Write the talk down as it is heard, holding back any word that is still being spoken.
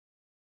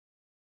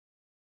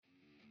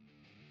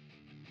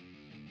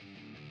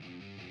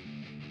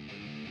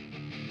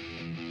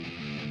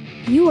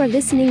You are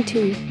listening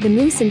to the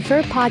Moose and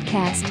Fur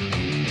Podcast.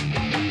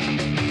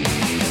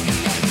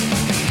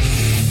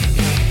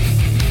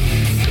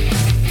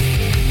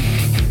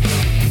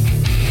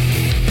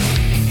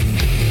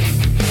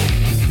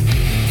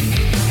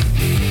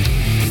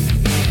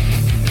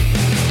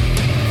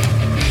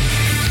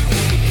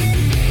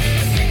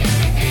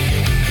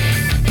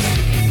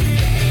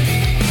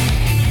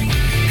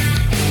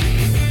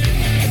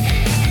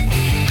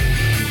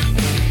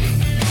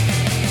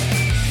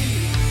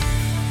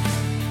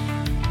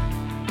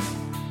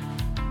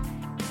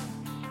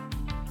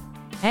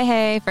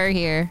 Hey, Fur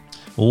here.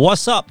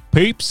 What's up,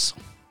 peeps?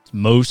 It's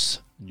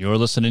Moose, and you're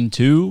listening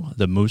to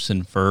the Moose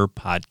and Fur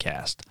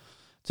Podcast.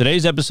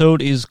 Today's episode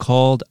is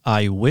called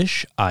I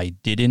Wish I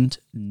Didn't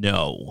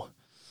Know.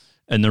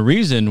 And the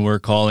reason we're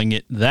calling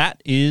it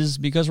that is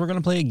because we're going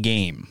to play a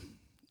game.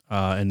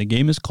 And the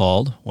game is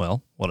called,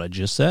 well, what I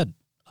just said,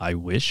 I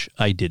Wish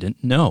I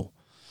Didn't Know.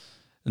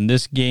 And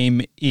this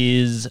game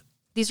is...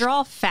 These are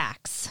all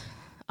facts.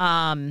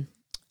 I'm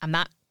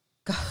not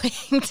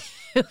going to...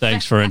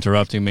 Thanks for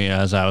interrupting me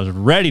as I was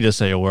ready to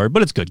say a word,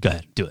 but it's good. Go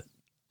ahead. Do it.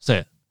 Say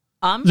it.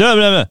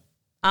 Say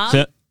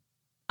it.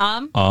 I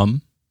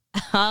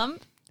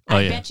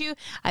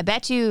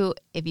bet you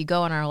if you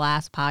go on our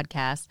last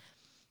podcast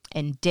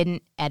and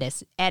didn't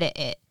edit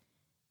it,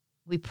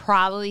 we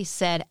probably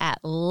said at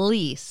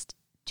least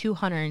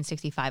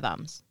 265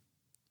 ums.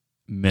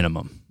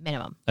 Minimum.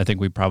 Minimum. I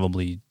think we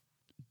probably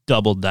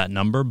doubled that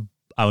number.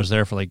 I was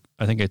there for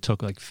I think it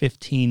took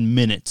 15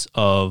 minutes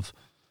of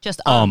just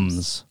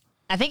ums.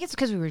 I think it's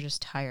because we were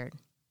just tired.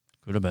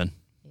 Could have been.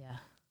 Yeah.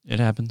 It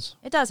happens.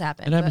 It does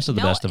happen. It happens to the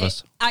best of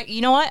us.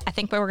 You know what? I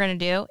think what we're going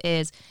to do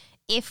is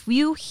if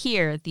you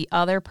hear the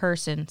other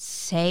person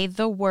say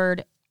the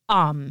word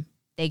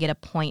they get a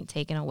point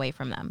taken away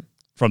from them.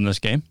 From this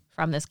game?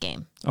 From this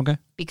game. Okay.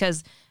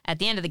 Because at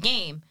the end of the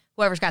game,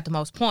 whoever's got the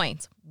most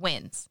points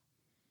wins.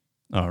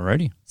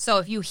 Alrighty. So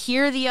if you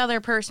hear the other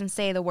person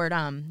say the word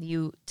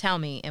you tell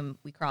me and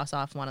we cross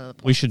off one of the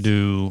points. We should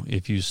do,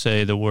 if you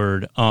say the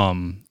word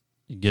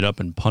you get up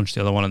and punch the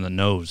other one in the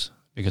nose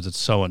because it's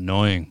so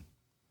annoying.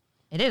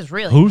 It is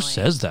really Who annoying.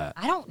 says that?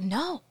 I don't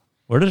know.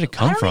 Where did it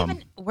come from?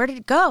 Where did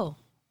it go?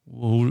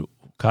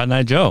 Cotton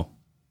Eye Joe.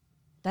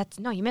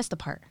 No, you missed the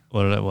part.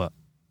 What?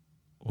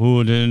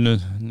 Who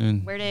did?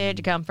 Where did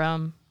you come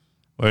from?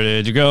 Where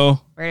did you go?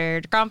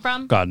 Where did you come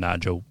from? Cotton Eye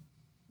Joe.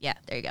 Yeah,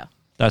 there you go.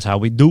 That's how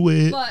we do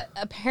it. But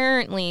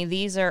apparently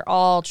these are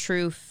all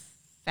true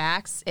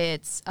facts.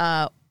 It's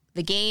the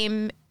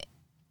game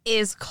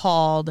is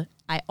called,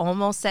 I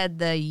almost said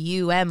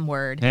the UM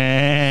word.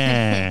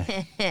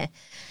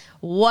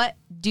 What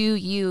do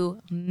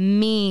you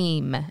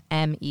meme?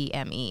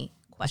 M-E-M-E.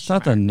 That's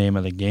not the name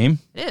of the game.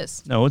 It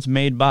is. No, it's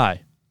made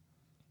by.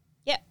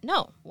 Yeah,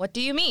 no. What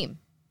do you meme?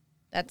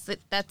 That's it.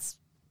 That's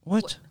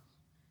what?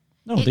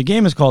 No, the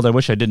game is called I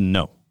Wish I Didn't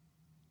Know.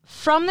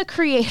 From the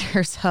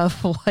creators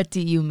of What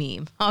Do You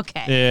Meme?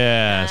 Okay.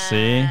 Yeah,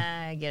 see?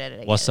 I get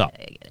it. What's up?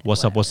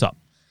 What's up?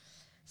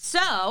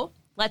 So,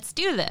 let's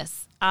do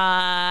this.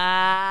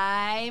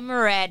 I'm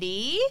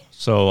ready.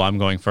 So, I'm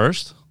going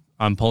first?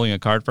 I'm pulling a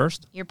card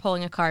first? You're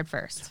pulling a card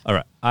first. All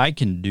right. I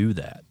can do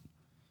that.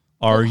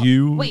 Are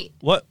you... Wait.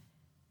 What?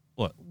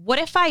 What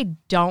if I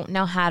don't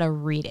know how to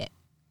read it?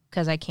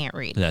 Because I can't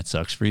read. That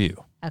sucks for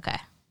you. Okay.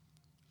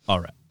 All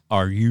right.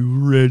 Are you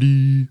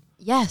ready?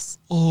 Yes.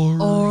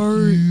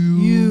 Are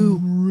you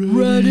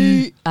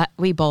ready?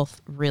 We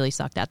both really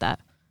sucked at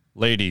that.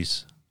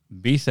 Ladies,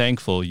 be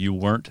thankful you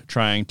weren't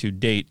trying to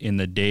date in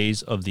the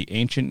days of the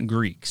ancient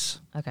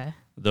Greeks. Okay.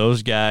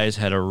 Those guys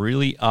had a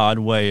really odd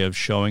way of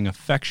showing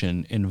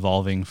affection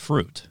involving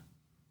fruit.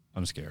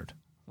 I'm scared.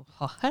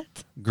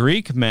 What?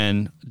 Greek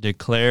men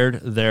declared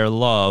their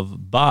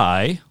love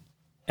by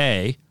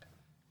A,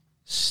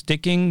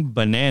 sticking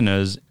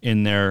bananas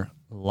in their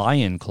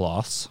lion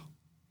cloths,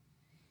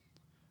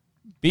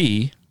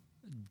 B,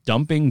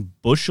 dumping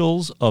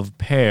bushels of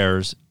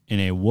pears in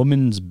a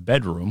woman's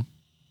bedroom,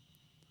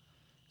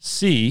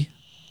 C,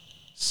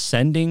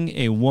 sending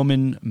a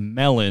woman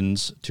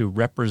melons to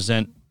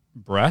represent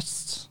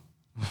breasts,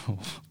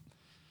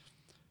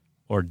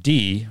 or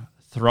D,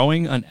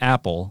 throwing an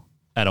apple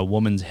at a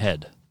woman's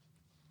head.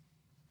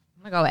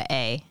 I'm going to go with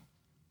A.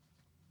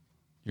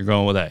 You're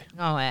going with A.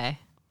 Go A.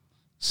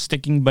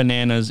 Sticking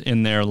bananas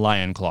in their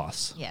lion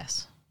cloths.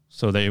 Yes.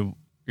 So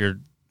you're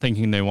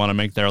thinking they want to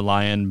make their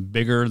lion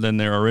bigger than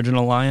their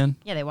original lion?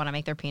 Yeah, they want to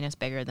make their penis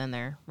bigger than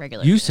their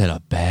regular You penis. said a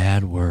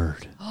bad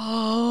word.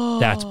 Oh.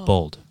 That's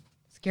bold.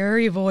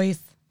 Scary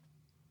voice.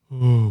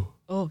 Ooh.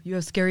 Oh, you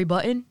have scary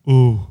button?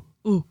 Ooh.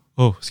 Ooh.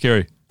 Oh,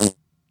 scary.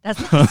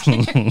 That's not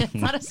scary. It's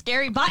not a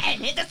scary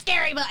button. Hit the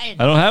scary button.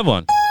 I don't have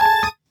one.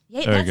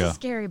 Yeah, there that's you go. A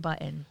scary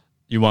button.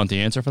 You want the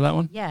answer for that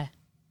one? Yeah.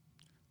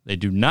 They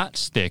do not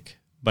stick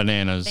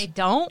bananas They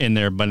don't? in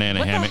their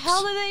banana hammocks. What the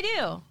hell do they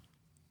do?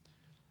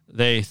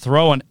 They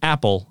throw an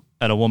apple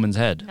at a woman's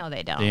head. No,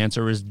 they don't. The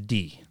answer is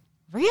D.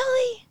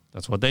 Really?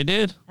 That's what they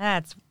did.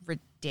 That's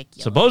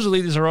ridiculous.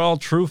 Supposedly, these are all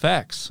true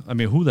facts. I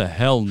mean, who the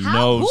hell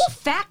knows? Who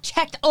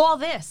fact-checked all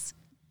this?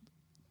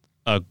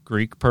 a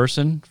Greek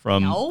person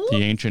from No.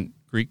 the ancient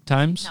Greek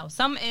times? No,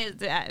 some is.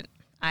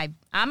 I'm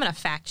gonna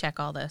fact check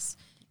all this.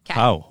 'Kay.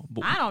 How?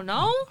 I don't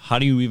know. How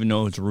do you even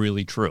know it's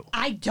really true?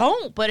 I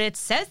don't, but it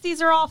says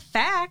these are all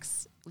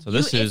facts. So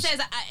this It is-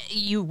 says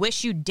you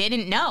wish you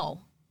didn't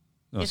know.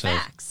 No, It's it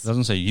facts.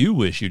 doesn't say you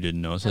wish you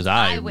didn't know. It says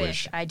I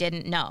wish. I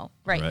didn't know.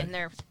 Right, Right. and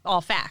they're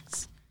all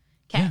facts.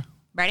 Okay, Yeah.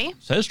 ready?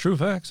 It says true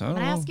facts. I I'm don't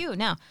gonna know. ask you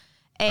now.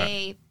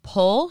 A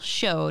poll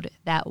showed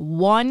that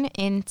 1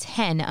 in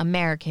 10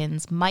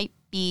 Americans might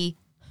be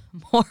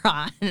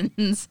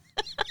morons.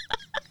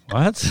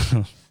 What?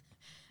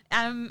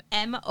 MORONS.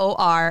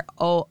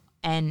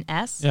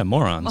 Yeah,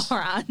 morons.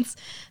 Morons,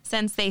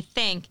 since they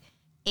think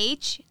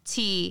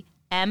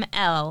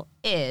HTML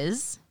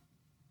is.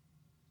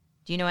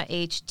 Do you know what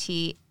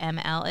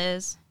HTML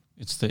is?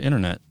 It's the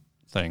internet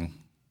thing.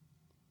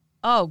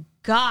 Oh,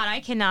 God, I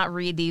cannot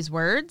read these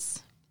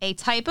words. A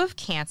type of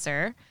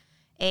cancer,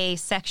 a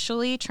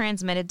sexually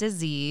transmitted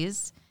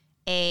disease,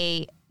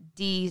 a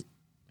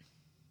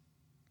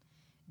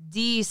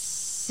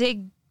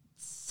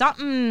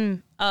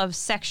something of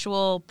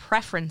sexual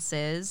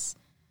preferences,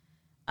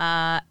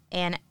 an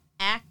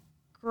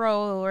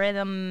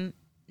acronym,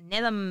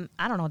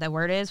 I don't know what that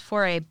word is,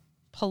 for a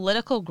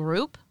political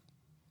group.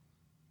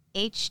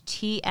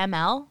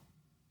 HTML.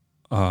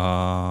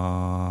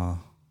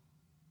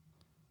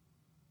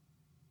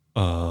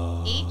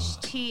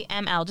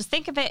 HTML. Just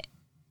think of it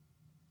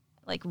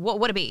like, what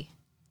would it be?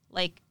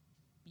 Like,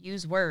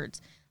 use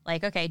words.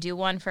 Like, okay, do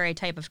one for a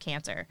type of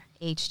cancer.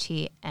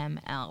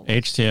 HTML.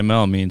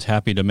 HTML means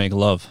happy to make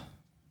love.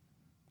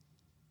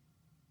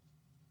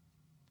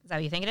 Is that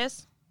what you think it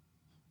is?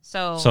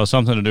 So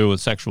something to do with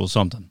sexual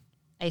something.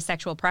 a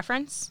sexual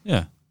preference?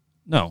 Yeah.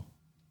 No.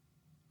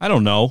 I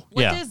don't know.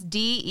 What yeah. does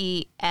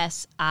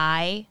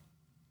DESIGNATION?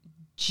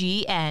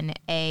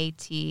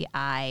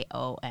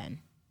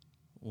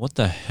 What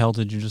the hell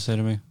did you just say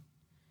to me?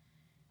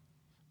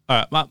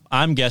 All right.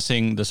 I'm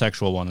guessing the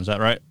sexual one. Is that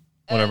right?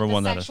 Whatever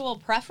one that is. Sexual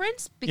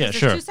preference? Because Yeah, there's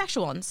sure. two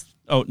sexual ones.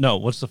 Oh, no.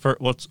 What's the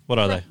first? What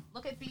are they?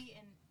 Look at B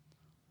and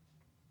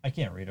I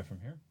can't read it from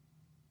here.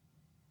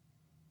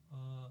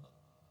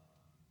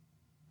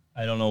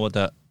 I don't know what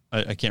that.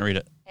 I can't read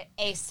it.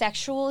 a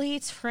sexually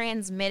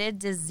transmitted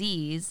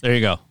disease. There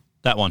you go.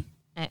 That one.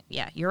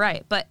 Yeah, you're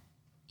right. But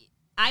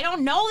I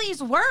don't know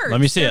these words.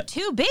 Let me see They're it.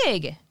 too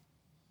big.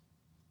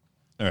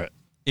 All right.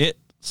 It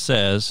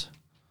says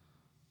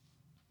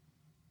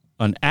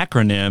an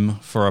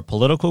acronym for a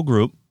political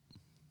group,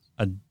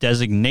 a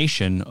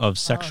designation of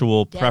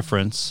sexual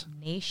preference,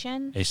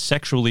 Nation? a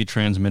sexually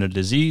transmitted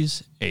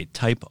disease, a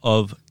type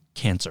of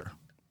cancer.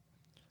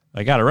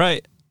 I got it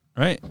right.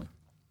 Right?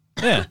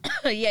 Yeah.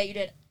 Yeah, you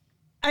did.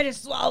 I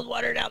just swallowed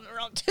water down the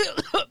wrong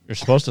tube. You're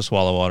supposed to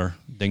swallow water.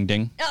 Ding,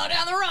 ding. Oh,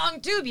 down the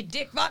wrong tube, you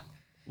dick fuck.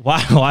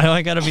 Why do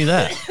I got to be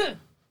that?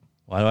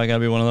 Why do I got to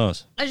be one of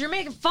those? Because you're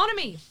making fun of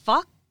me,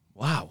 fuck.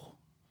 Wow.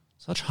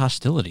 Such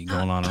hostility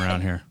going on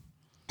around here.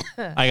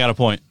 I got a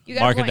point. You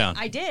got Mark a point. it down.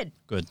 I did.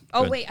 Good.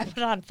 Oh, good. wait, I put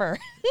it on fur.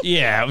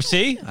 Yeah,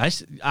 see?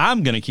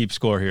 I'm going to keep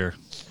score here.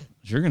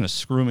 You're going to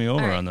screw me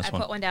over All right, on this I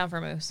one. put one down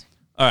for Moose.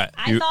 All right.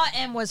 I thought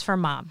M was for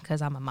mom,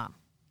 because I'm a mom.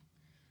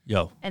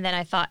 Yo, And then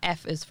I thought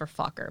F is for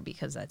fucker,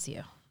 because that's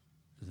you.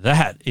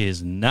 that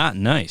is not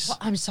nice. Well,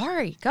 I'm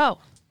sorry. Go.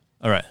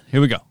 All right,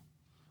 here we go.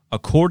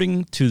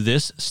 According to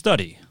this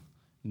study,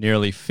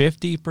 nearly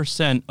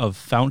 50% of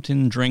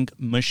fountain drink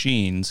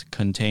machines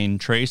contain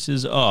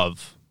traces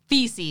of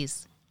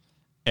Feces.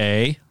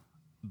 A,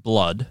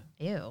 blood,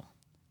 Ew.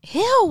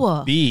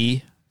 Ew.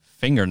 B,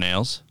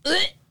 fingernails,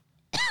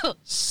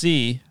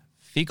 C,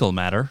 fecal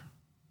matter,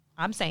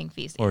 I'm saying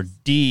feces. or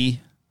D,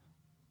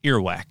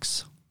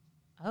 earwax.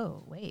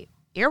 Oh, wait.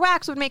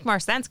 Earwax would make more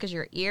sense because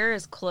your ear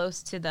is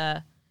close to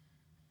the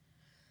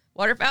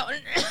water fountain.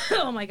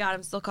 Oh, my God.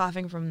 I'm still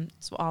coughing from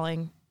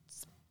swallowing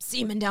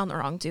semen down the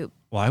wrong tube.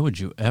 Why would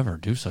you ever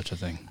do such a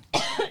thing?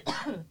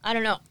 I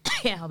don't know.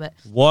 Can't help it.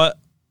 What?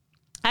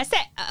 I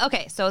said,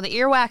 okay, so the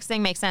earwax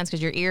thing makes sense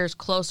because your ear is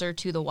closer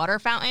to the water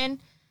fountain.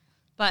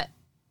 But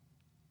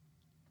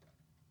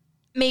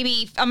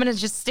maybe I'm going to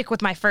just stick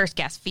with my first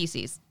guess,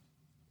 feces.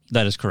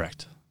 That is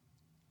correct.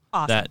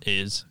 Awesome. That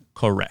is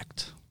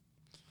correct.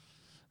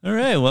 All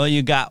right. Well,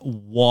 you got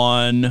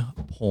 1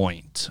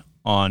 point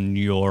on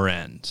your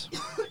end.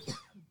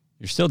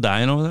 You're still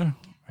dying over there?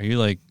 Are you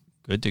like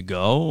good to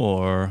go,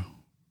 or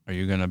are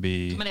you going to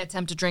be I'm going to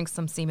attempt to drink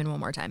some semen one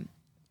more time.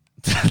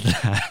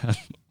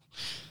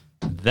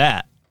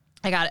 that?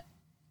 I got it.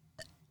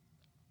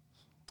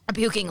 I'm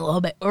puking a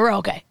little bit. We're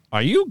okay.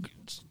 Are you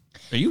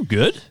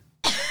good?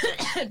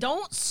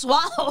 Don't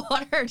swallow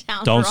water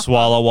down Don't the wrong.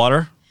 swallow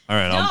water. All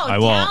right. No, I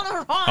won't. down the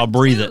wrong I'll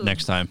breathe it tube.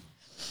 next time.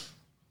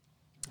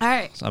 All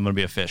right, So I'm going to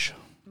be a fish.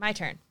 my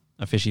turn.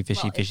 A fishy,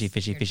 fishy, Well, fishy, it's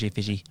fishy, your fishy,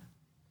 fishy.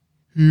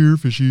 Here,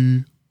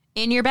 fishy.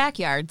 In your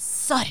backyard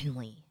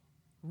suddenly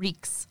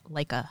reeks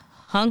like a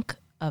hunk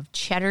of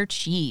cheddar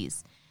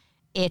cheese.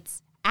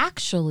 It's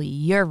actually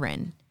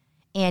urine,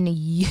 and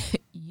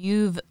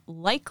you've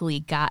likely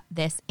got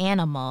this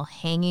animal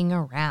hanging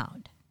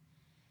around.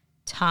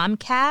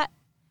 Tomcat,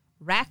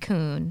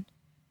 raccoon,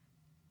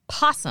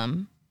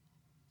 possum,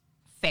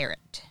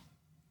 ferret.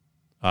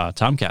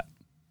 Tomcat.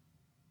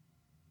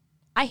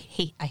 I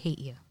hate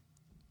you.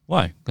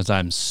 Why? Because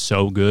I'm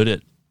so good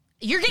at.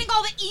 You're getting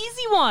all the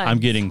easy ones. I'm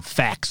getting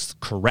facts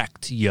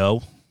correct,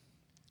 yo.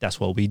 That's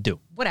what we do.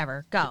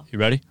 Whatever. Go. You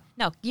ready?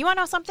 No. You want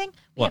to know something?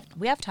 What?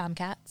 We have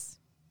tomcats.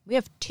 We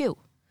have 2.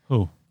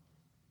 Who?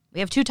 We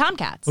have 2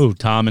 tomcats. Who?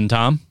 Tom and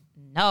Tom?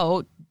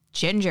 No.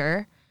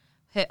 Ginger.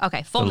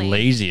 Okay. Full The name.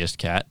 laziest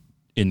cat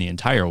in the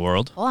entire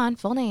world. Hold on.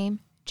 Full name.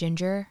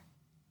 Ginger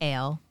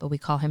Ale, but we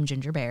call him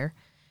Ginger Bear.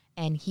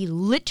 And he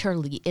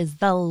literally is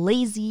the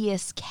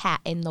laziest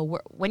cat in the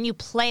world. When you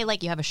play,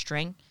 like you have a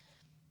string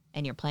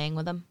and you're playing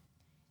with him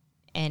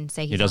and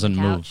say he's He doesn't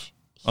on the move. couch,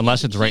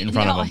 Unless it's right in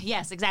front of him.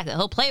 Yes, exactly.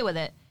 He'll play with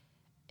it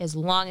as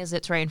long as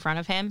it's right in front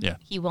of him. Yeah.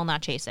 He will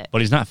not chase it.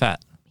 But he's not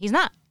fat. He's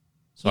not.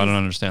 So I don't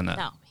understand that.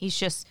 No, he's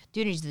just,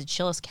 dude, he's the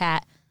chillest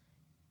cat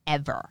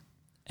ever.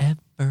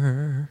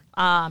 Ever.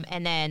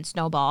 And then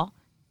Snowball,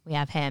 we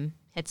have him.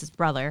 It's his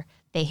brother.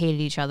 They hated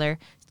each other.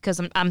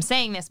 Because I'm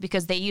saying this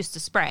because they used to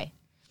spray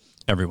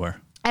Everywhere.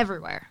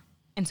 everywhere.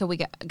 And so we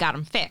got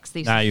them fixed.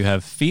 Now you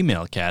have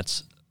female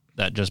cats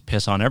that just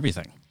piss on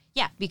everything.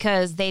 Yeah,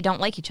 because they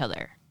don't like each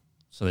other.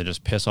 So they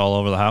just piss all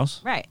over the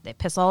house? Right. They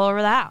piss all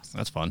over the house.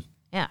 That's fun.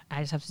 Yeah. I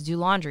just have to do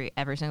laundry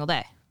every single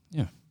day.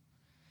 Yeah.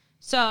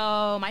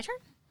 So, my turn?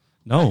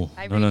 No.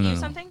 I No, read no, you no.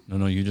 something?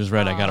 No, you just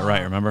read. I got it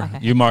right, remember? Okay.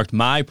 You marked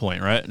my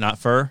point, right? Not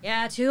fur?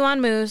 Yeah, 2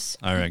 on Moose.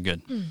 All right,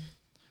 good.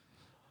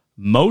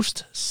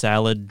 Most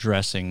salad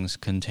dressings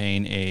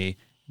contain a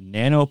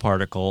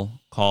nanoparticle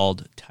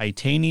called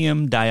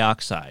titanium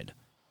dioxide,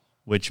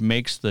 which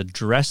makes the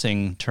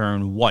dressing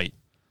turn white.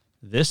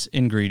 This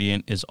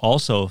ingredient is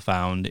also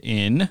found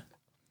in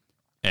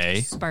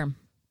A, Sperm.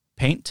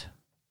 paint,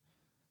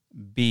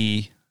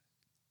 B,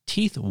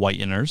 teeth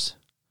whiteners,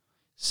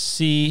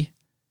 C,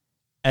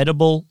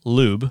 edible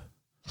lube,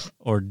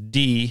 or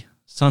D,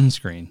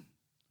 sunscreen.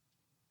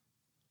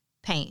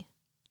 Paint.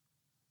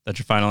 That's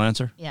your final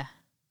answer? Yeah.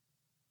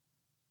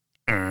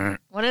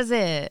 What is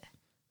it?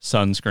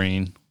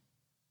 Sunscreen.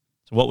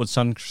 So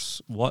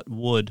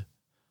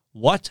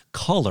what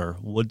color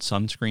would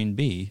sunscreen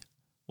be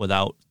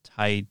without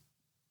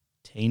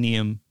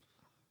titanium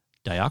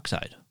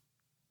dioxide?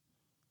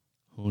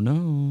 Who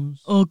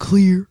knows? Oh,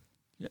 clear.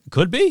 It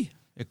could be.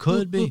 It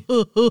could be.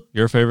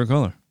 Your favorite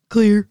color.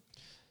 Clear.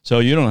 So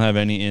you don't have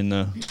any in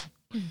the...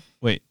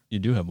 Wait, you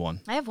do have one.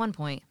 I have 1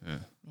 point.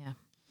 Yeah.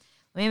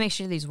 Let me make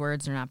sure these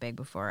words are not big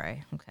before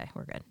Okay,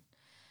 we're good.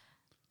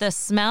 The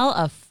smell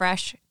of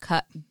fresh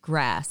cut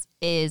grass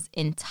is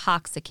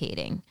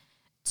intoxicating.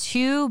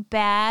 Too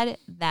bad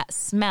that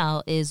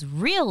smell is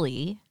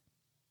really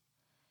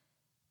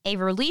a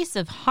release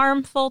of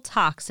harmful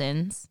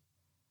toxins.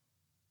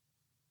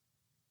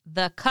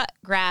 The cut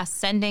grass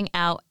sending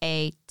out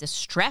a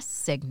distress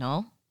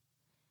signal.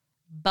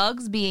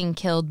 Bugs being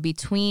killed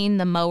between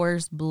the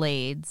mower's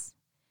blades.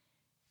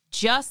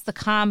 Just the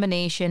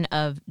combination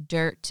of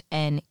dirt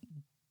and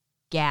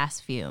gas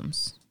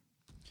fumes.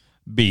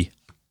 B.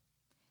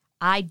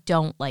 I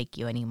don't like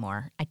you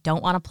anymore. I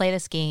don't want to play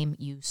this game.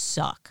 You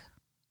suck.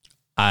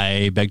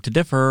 I beg to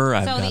differ.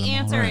 So the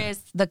answer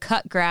is the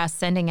cut grass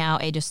sending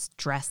out a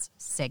distress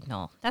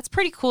signal. That's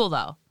pretty cool,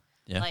 though.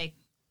 Yeah. Like,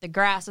 the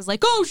grass is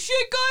like, oh,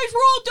 shit, guys, we're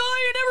all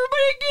dying.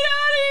 Everybody get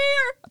out of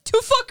here.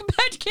 Too fucking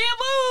bad, you can't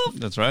move.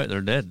 That's right.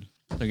 They're dead.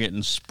 They're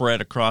getting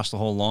spread across the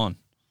whole lawn.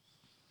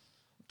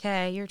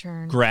 Okay, your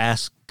turn.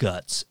 Grass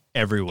guts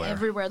everywhere.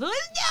 Everywhere. They're like,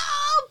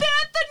 no,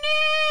 Bethany,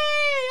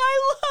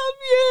 I love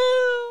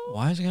you.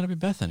 Why is it going to be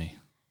Bethany?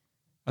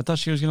 I thought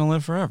she was going to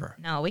live forever.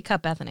 No, we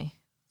cut Bethany.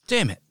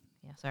 Damn it.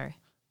 Yeah, sorry.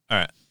 All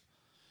right.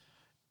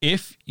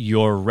 If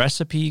your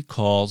recipe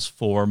calls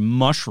for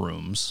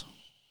mushrooms,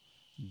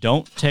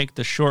 don't take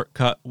the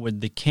shortcut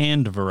with the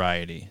canned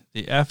variety.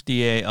 The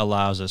FDA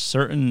allows a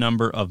certain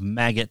number of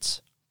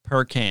maggots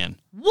per can.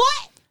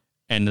 What?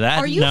 And that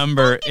Are you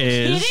number fucking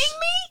is kidding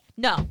me?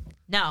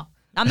 No.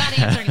 I'm not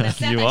answering this.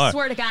 Seth, You I are.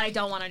 swear to God, I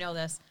don't want to know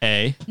this.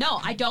 A, No,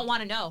 I don't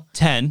want to know.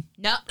 10,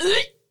 No.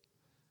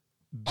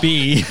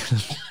 B,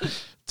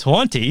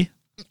 20,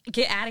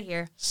 Get out of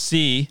here.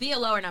 C, Be a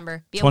lower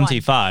number. Be a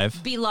 25,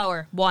 1. Be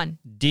lower. 1.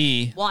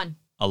 D, 1.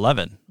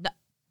 11. No.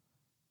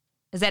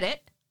 Is that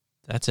it?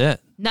 That's it.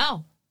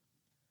 No.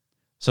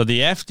 So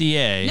the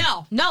FDA...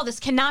 No, this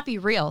cannot be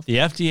real. The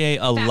FDA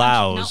no,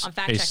 allows I'm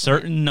fact a checking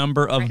certain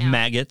number of right now.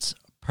 maggots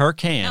per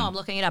can. No, I'm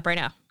looking it up right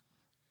now.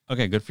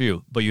 Okay, good for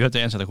you. But you have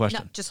to answer the No,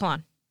 question. just hold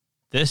on.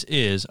 This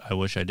is, I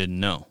wish I didn't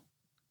know.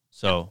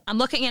 So I'm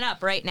looking it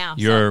up right now.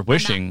 you're so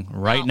wishing I'm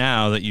not- right no.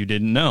 now that you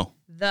didn't know.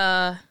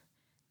 The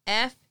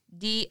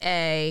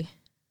FDA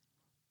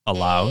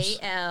Allows.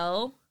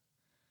 AL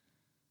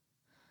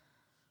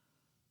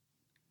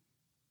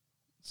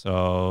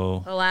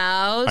So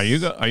allows. are you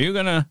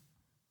going to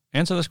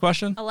answer this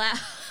question? Allow.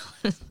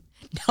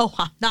 No,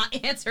 I'm not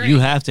answering. You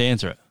have to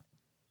answer it.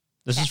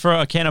 This is for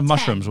a can of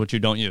mushrooms, 10. which you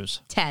don't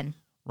use. 10.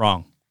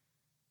 Wrong.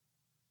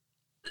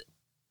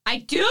 I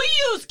do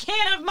use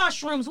can of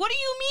mushrooms. What do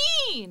you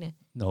mean?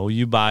 No,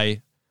 you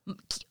buy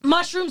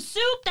Mushroom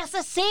soup, that's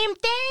the same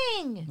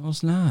thing. No,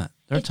 it's not.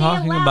 They're If they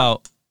talking allow-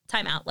 about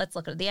Time out. Let's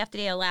look at it. The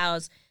FDA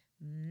allows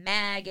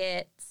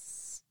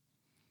maggots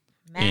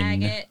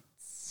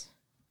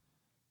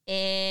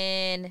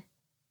in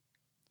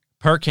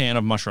per can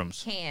of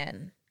mushrooms.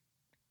 can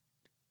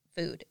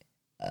food.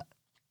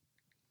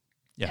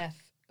 Yeah.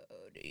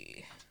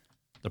 FOD.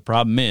 The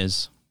problem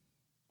is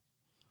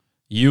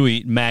you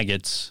eat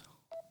maggots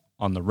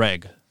on the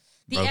reg.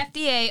 The bro.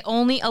 FDA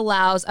only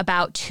allows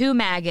about 2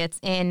 maggots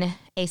in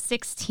a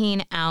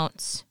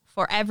 16-ounce.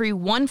 For every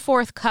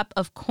 1/4 cup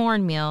of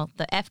cornmeal,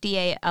 the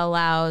FDA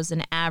allows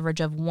an average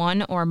of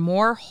 1 or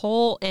more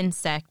whole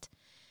insect,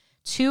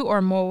 2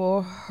 or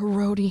more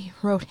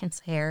rodent's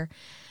hair,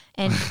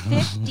 and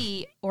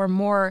 50 or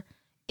more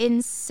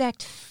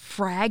insect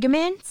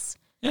fragments,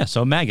 Yeah,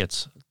 so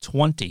maggots,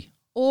 20.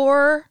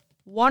 or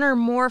 1 or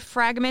more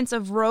fragments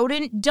of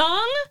rodent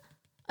dung.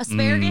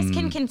 Asparagus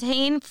can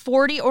contain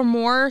 40 or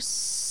more.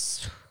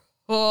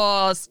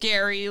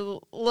 Scary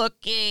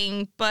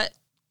looking, but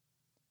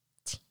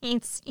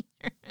teensy.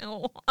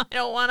 I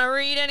don't want to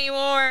read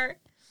anymore.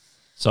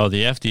 So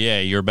the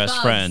FDA, your best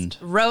Bugs, friend,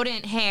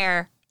 rodent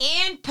hair,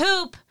 and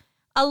poop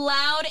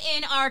allowed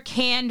in our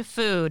canned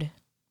food.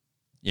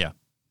 yeah,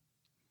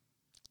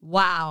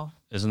 Wow.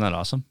 isn't that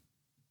awesome?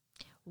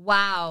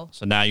 Wow.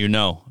 So now you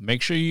know.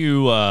 Make sure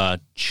you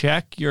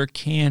check your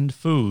canned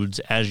foods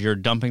as you're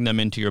dumping them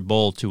into your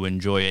bowl to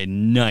enjoy a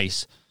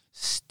nice,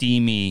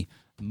 steamy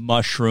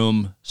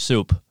mushroom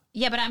soup.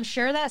 Yeah, but I'm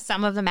sure that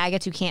some of the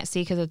maggots you can't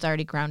see because it's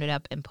already grounded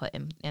up and put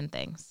in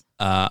things.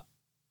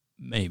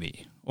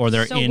 Maybe. Or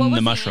they're So what in was the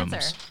the mushrooms.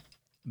 answer?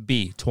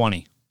 B,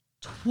 20.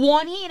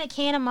 20 in a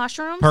can of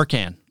mushrooms? Per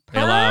can. They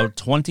Per? allow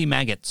 20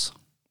 maggots.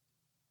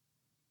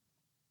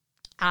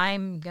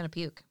 I'm going to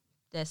puke.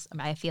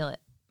 I feel it.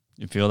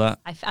 You feel that?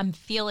 I'm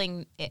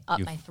feeling it up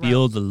You my throat.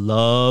 feel the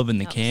love in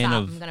the No, can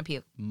stop. of I'm going to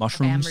puke.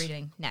 mushrooms? Okay, I'm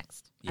reading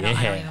next. I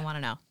Yeah. don't even want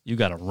to know. You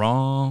got it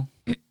wrong.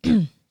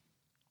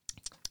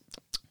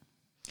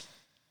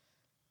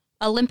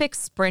 Olympic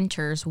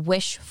sprinters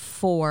wish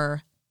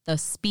for the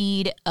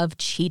speed of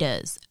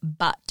cheetahs,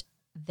 but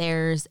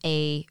there's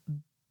a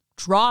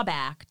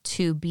drawback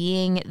to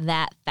being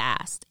that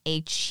fast.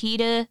 A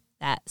cheetah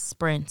that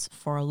sprints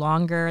for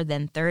longer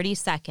than 30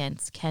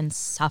 seconds can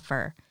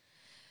suffer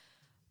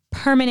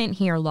permanent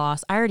hear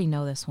loss. I already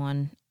know this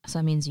one, so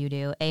that means you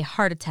do. A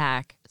heart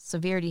attack,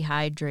 severe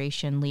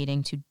dehydration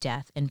leading to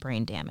death and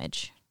brain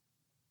damage.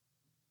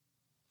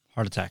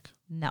 Heart attack.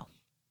 No.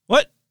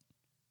 What?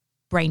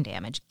 Brain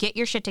damage. Get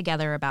your shit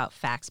together about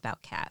facts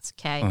about cats,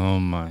 okay? Oh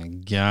my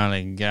God,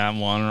 I got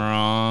one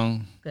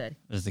wrong. Good.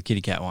 This is the kitty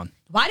cat one.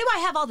 Why do I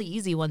have all the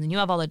easy ones and you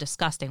have all the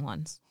disgusting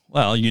ones?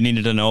 Well, you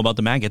needed to know about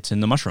the maggots in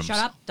the mushrooms. Shut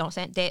up. Don't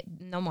say it.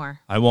 No more.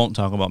 I won't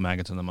talk about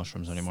maggots in the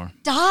mushrooms anymore.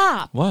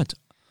 Stop. What?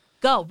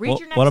 Go. Read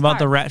your next What about part.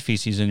 the rat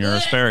feces in your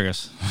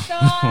asparagus?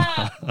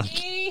 Stop.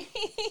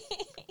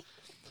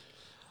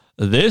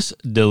 This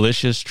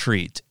delicious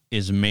treat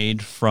is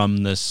made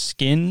from the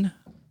skin,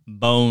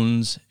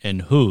 bones,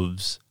 and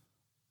hooves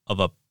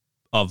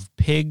of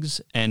pigs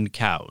and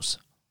cows.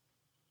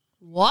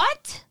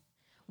 What?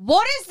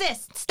 What is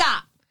this?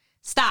 Stop.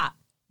 Stop.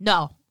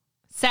 No.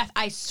 Seth,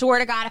 I swear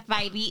to God, if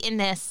I've eaten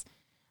this,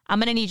 I'm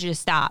going to need you to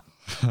stop.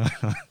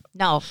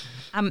 No.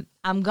 I'm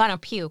going to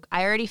puke.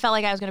 I already felt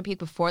like I was going to puke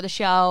before the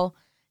show.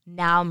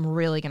 Now I'm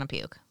really going to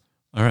puke.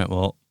 All right,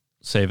 well,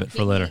 save it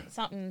for later.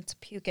 Something to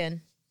puke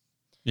in.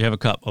 You have a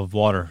cup of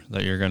water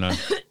that you're going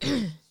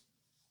to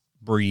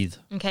breathe.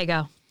 Okay,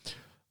 go.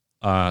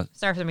 Start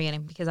from the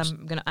beginning because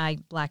I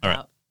blacked All right.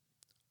 out.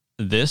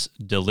 This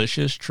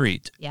delicious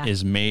treat Yeah.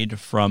 is made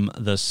from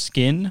the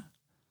skin,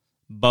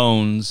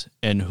 bones,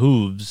 and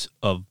hooves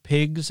of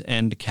pigs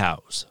and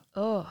cows.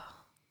 Oh.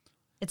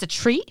 It's a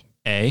treat?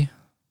 A,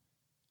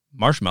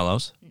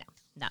 marshmallows.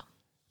 No.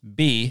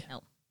 B,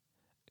 No.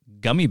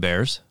 gummy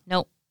bears.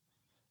 No.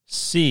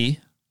 C,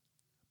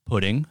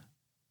 pudding.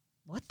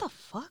 What the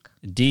fuck?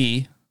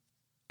 D,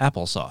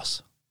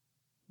 applesauce.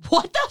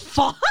 What the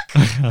fuck?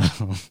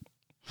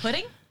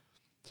 Pudding?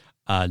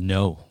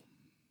 No.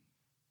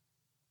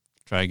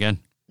 Try again.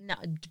 No,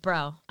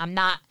 bro. I'm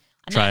not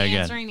Try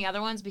again. answering the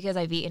other ones because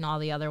I've eaten all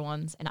the other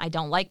ones and I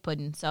don't like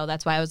pudding. So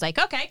that's why I was like,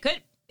 okay, good.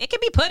 It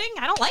could be pudding.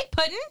 I don't like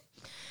pudding.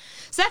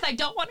 Seth, I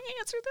don't want to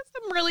answer this.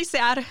 I'm really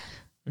sad.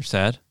 You're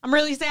sad? I'm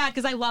really sad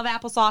because I love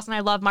applesauce and I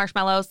love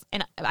marshmallows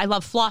and I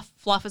love fluff.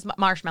 Fluff is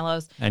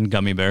marshmallows. And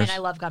gummy bears. And I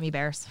love gummy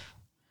bears.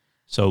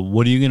 So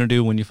what are you going to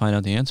do when you find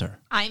out the answer?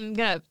 I'm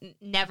going to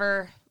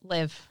never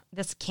live.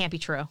 This can't be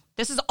true.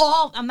 This is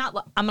all, I'm going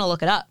to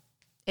look it up.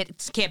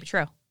 It can't be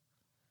true.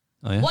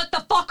 Oh, yeah? What the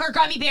fuck are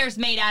gummy bears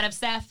made out of,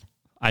 Seth?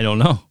 I don't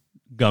know.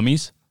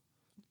 Gummies?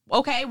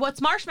 Okay,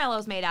 what's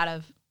marshmallows made out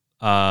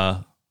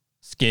of?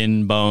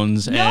 Skin,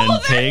 bones, No, and they're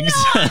pigs.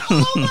 not.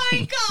 Oh my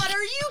God,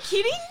 are you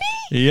kidding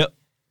me? Yep.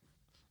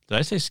 Did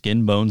I say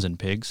skin, bones, and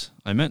pigs?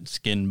 I meant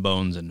skin,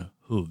 bones, and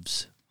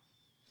hooves.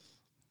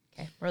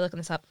 Okay, we're looking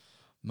this up.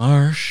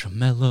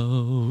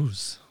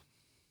 Marshmallows.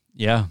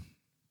 Yeah.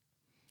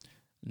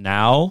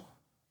 Now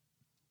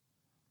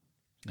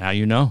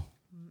you know.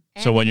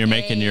 So when you're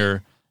making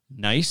your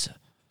nice,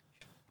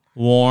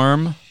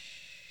 warm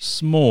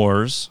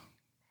s'mores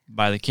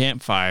by the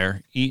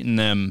campfire, eating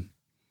them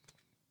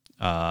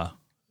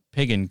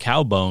pig and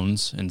cow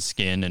bones and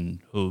skin and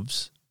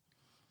hooves,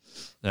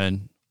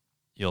 then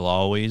you'll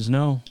always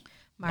know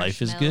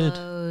life is good.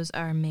 Marshmallows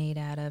are made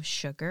out of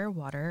sugar,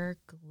 water,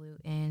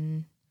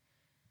 gluten,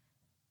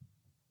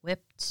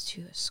 whipped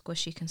to a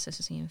squishy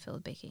consistency and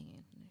filled baking.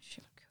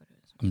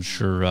 I'm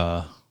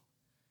sure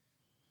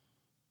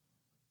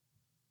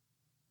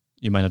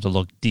you might have to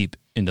look deep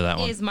into that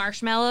one. Is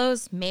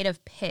marshmallows made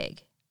of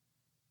pig?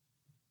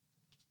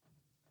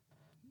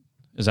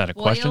 Is that a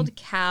question? Boiled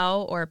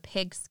cow or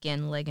pig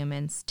skin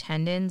ligaments,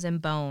 tendons,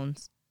 and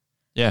bones.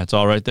 Yeah, it's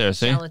all right there.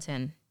 See?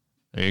 Gelatin.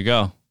 There you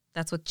go.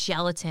 That's what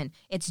gelatin.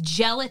 It's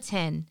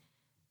gelatin.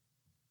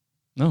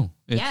 No.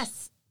 It's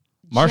Yes.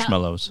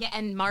 marshmallows. Yeah,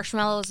 and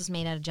marshmallows is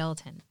made out of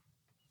gelatin.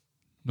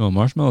 No,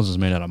 marshmallows is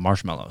made out of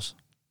marshmallows.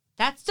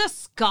 That's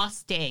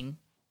disgusting.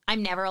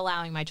 I'm never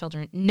allowing my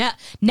children.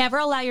 Never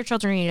allow your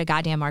children to eat a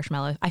goddamn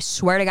marshmallow. I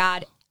swear to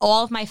God,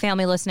 all of my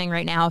family listening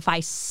right now, if I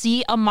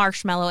see a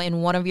marshmallow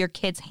in one of your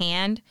kids'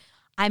 hand,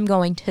 I'm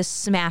going to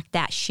smack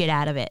that shit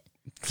out of it.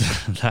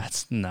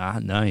 That's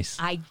not nice.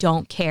 I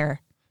don't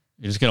care.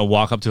 You're just going to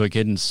walk up to a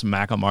kid and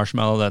smack a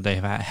marshmallow that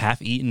they've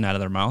half eaten out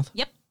of their mouth?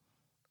 Yep.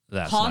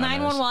 That's Call not nice.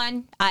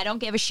 911. I don't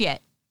give a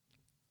shit.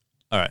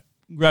 All right.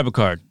 Grab a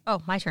card.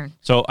 Oh, my turn.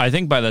 So I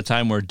think by the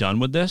time we're done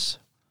with this,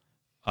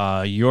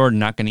 you're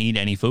not going to eat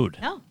any food.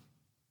 No.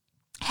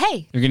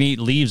 Hey, You're going to eat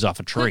leaves off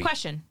a tree. quick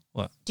question.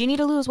 What? Do you need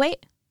to lose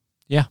weight?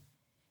 Yeah.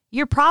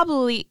 You'll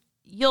probably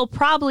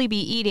be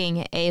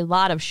eating a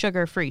lot of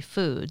sugar-free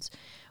foods,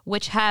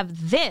 which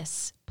have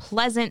this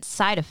pleasant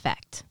side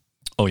effect.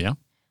 Oh, yeah?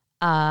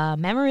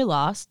 Memory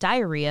loss,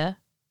 diarrhea.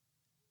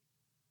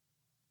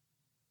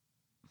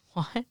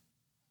 What?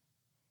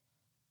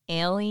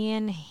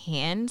 Alien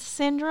hand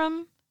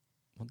syndrome?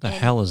 What the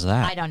hell is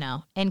that? I don't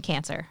know. And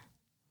cancer.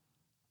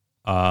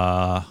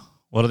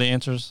 What are the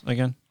answers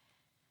again?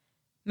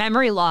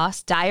 Memory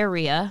loss,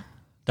 diarrhea.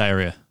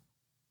 Diarrhea.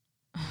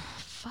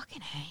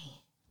 Fucking hey.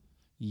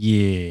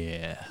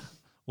 Yeah.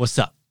 What's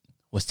up?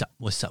 What's up?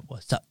 What's up?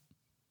 What's up?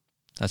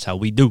 That's how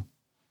we do.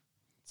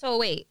 So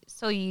wait,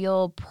 so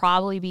you'll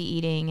probably be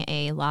eating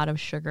a lot of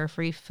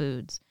sugar-free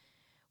foods,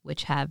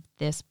 which have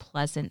this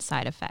pleasant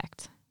side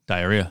effect.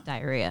 Diarrhea.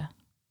 Diarrhea.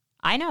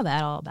 I know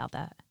that, all about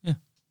that. Yeah.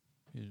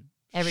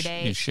 Every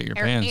day. You shit your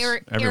pants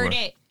everywhere. Every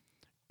day.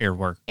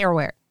 Airwork.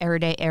 Everywhere. Every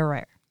day,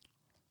 everywhere.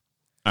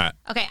 All right.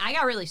 Okay, I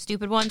got really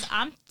stupid ones.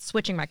 I'm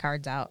switching my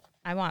cards out.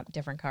 I want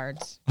different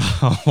cards.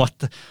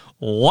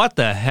 What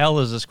the hell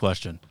is this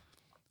question?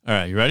 All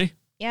right, you ready?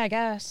 Yeah, I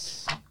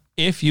guess.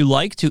 If you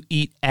like to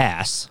eat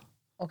ass,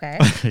 Okay.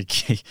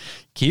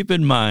 keep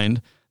in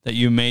mind that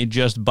you may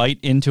just bite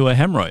into a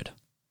hemorrhoid.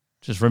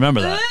 Just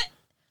remember that.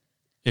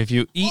 If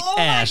you eat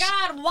ass, oh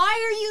my God,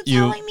 why are you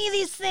telling me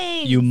these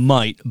things? you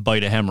might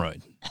bite a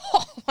hemorrhoid.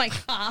 Oh my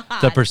God.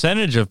 The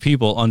percentage of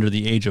people under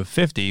the age of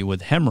 50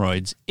 with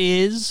hemorrhoids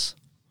is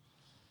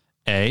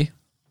A,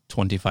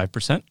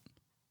 25%,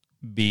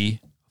 B,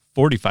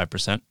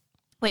 45%.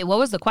 Wait, what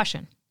was the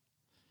question?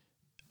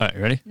 All right,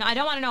 you ready? No, I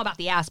don't want to know about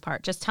the ass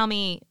part. Just tell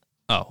me.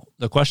 Oh,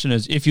 the question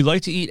is, if you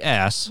like to eat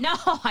ass, No,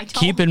 I don't.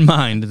 keep in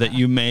mind that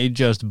you may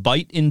just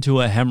bite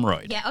into a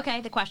hemorrhoid. Yeah, okay,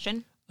 the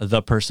question.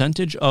 The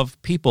percentage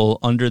of people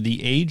under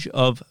the age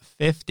of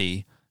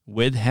 50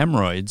 with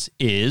hemorrhoids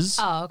is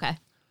Oh, okay.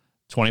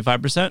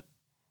 25%,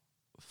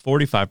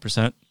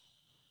 45%,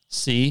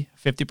 C,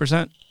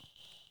 50%,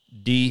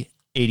 D,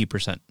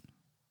 80%.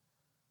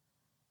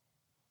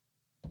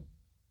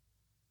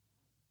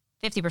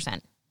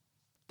 50%.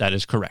 That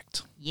is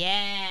correct.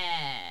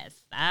 Yes.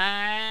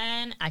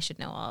 I should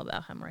know all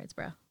about hemorrhoids,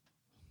 bro.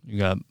 You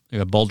got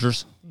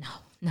bulgers?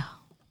 No.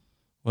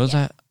 What is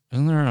that?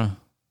 Isn't there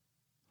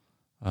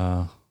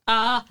a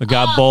We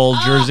got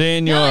bulgers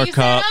in no, your you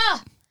cup?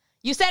 Said,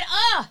 you said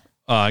Oh,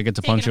 I get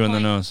to punch you in the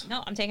nose.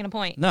 No, I'm taking a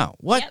point. No,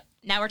 what? Yep.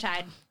 Now we're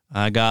tied.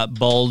 I got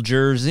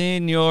bulgers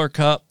in your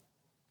cup.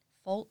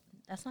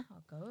 That's not how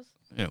it goes.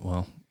 Yeah,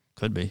 well,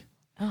 could be.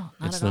 Oh,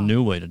 not It's at the all.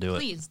 new way to do it.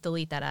 Please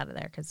delete that out of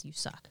there because you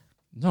suck.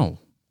 No,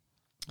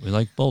 we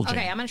like bulging.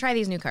 Okay, I'm going to try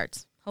these new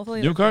cards.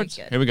 Hopefully New they're pretty cards?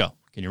 good. Here we go.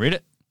 Can you read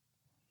it?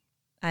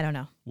 I don't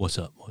know. What's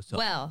up? What's up?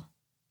 Well,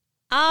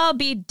 I'll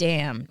be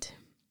damned.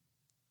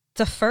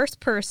 The first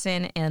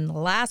person and the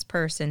last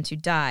person to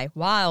die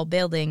while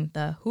building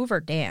the Hoover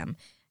Dam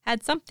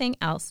had something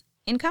else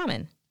in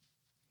common.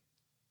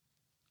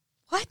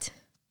 What?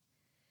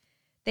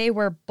 They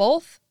were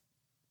both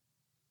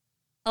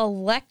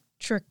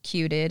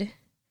electrocuted.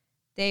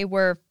 They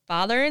were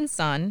father and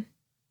son.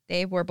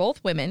 They were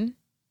both women.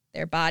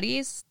 Their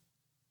bodies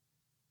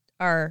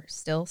are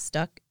still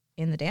stuck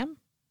in the dam.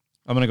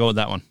 I'm going to go with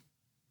that one.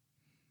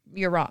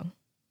 You're wrong.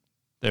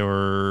 They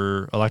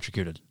were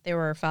electrocuted. They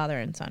were father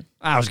and son.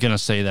 I was going to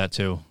say that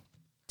too.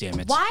 Damn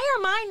it. Why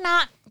are mine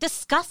not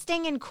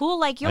disgusting and cool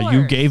like yours?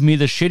 You gave me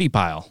the shitty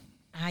pile.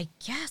 I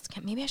guess.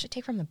 Maybe I should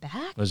take from the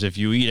back? Because if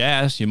you eat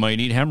ass, you might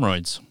eat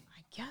hemorrhoids.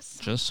 I guess.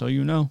 Just so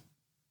you know.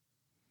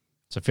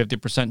 It's a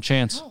 50%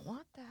 chance. I don't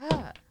want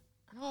that.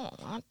 I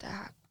don't want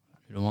that.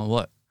 You don't want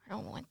what? I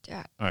don't want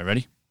that. All right,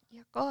 ready?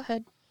 Yeah, go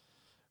ahead.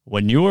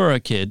 When you were a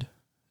kid,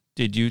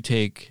 did you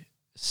take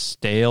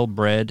stale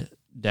bread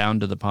down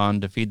to the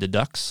pond to feed the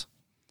ducks?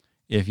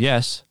 If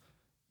yes,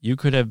 you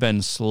could have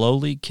been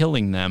slowly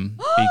killing them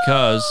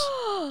because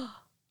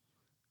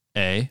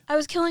A, I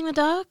was killing the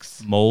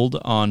ducks. mold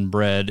on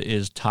bread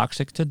is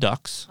toxic to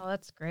ducks. Oh,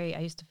 that's great. I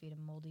used to feed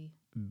them moldy.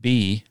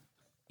 B,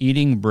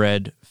 eating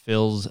bread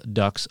fills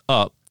ducks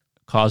up,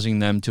 causing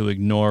them to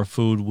ignore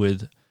food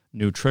with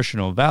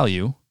nutritional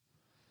value.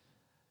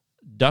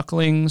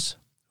 Ducklings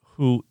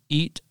who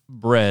eat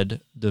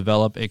bread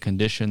develop a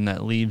condition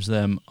that leaves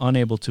them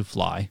unable to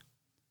fly.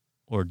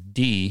 Or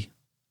D,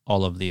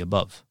 all of the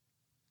above.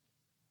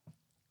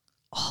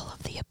 All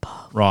of the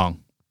above.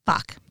 Wrong.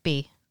 Fuck.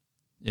 B.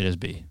 It is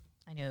B.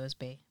 I knew it was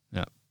B.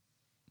 Yeah.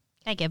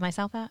 Can I give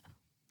myself that?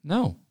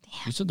 No.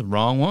 You said the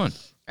wrong one.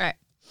 All right.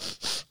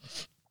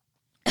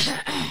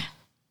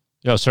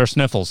 Yo, Sir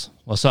Sniffles,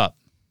 what's up?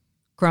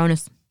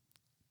 Cronus.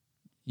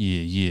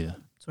 Yeah.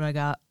 That's what I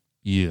got.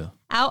 Yeah.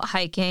 Out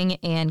hiking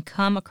and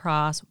come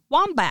across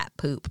wombat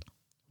poop.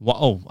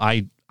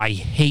 I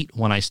hate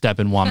when I step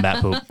in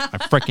wombat poop. I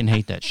freaking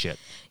hate that shit.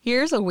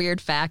 Here's a weird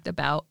fact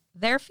about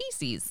their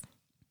feces.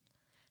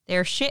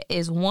 Their shit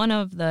is one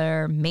of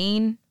their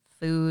main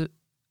food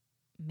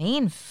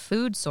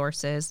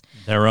sources.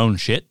 Their own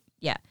shit?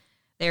 Yeah.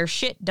 Their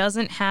shit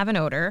doesn't have an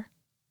odor.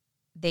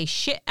 They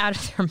shit out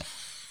of their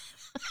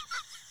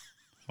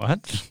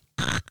What?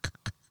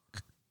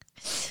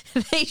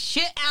 They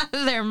shit out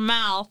of their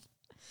mouth.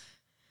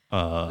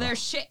 Their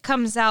shit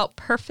comes out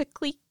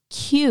perfectly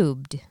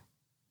cubed.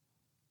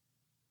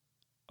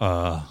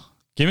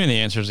 Give me the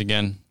answers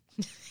again.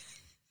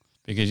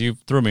 Because you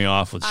threw me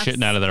off with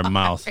shitting out of their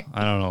mouth.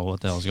 I don't know what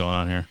the hell's going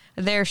on here.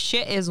 Their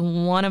shit is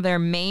one of their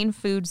main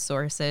food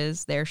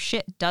sources. Their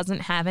shit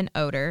doesn't have an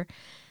odor.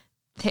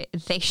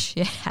 They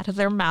shit out of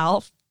their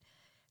mouth.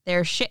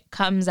 Their shit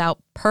comes out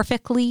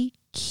perfectly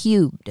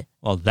cubed.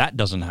 Well, that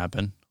doesn't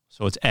happen.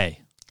 So it's A.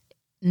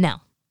 No.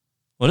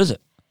 What is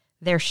it?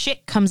 Their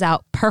shit comes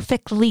out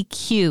perfectly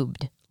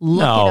cubed.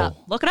 Look No. it up.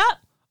 Look it up.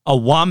 A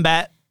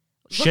wombat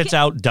shits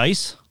out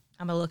dice?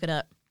 I'm going to look it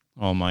up.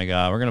 Oh, my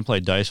God. We're going to play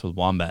dice with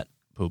wombat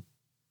poop.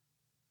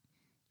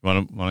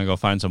 Want to go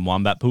find some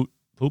wombat poop?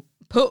 Poop?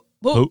 Poop.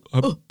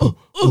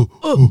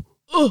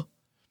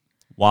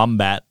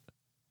 Wombat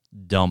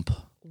dump.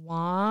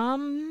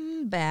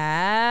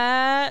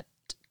 Wombat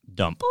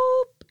Dump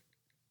poop.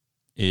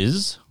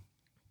 is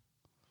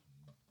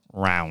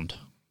round,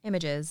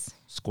 Images.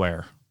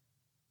 square.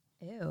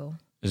 Ew.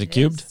 Is it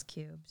cubed? Is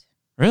cubed.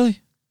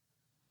 Really?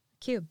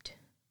 Cubed.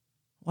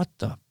 What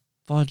the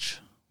fudge?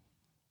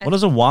 What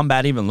does a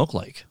wombat even look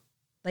like?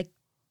 Like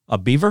A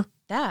beaver?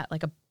 that.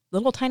 Like a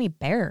little tiny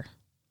bear.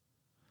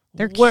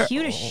 They're Where-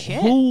 cute as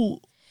shit. Who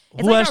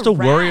It's like has a to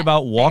worry rat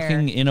about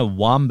walking bear. in a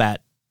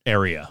wombat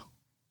area?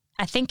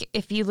 I think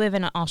if you live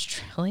in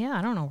Australia,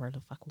 I don't know where the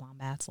fuck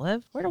wombats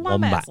live. Where do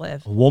wombats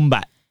live?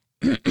 Wombat.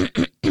 I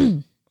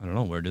don't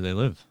know. Where do they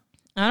live?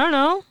 I don't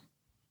know.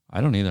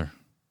 I don't either.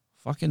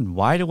 Fucking,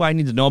 why do I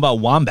need to know about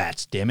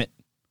wombats, damn it?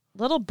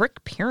 Little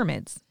brick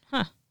pyramids.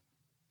 Huh.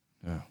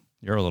 Yeah,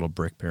 you're a little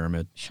brick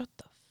pyramid. Shut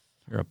the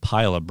You're a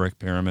pile of brick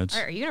pyramids.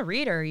 All right, are you going to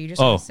read or are you just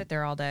Oh. going to sit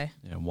there all day?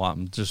 Yeah,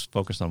 I'm just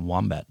focused on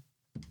wombat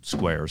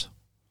squares.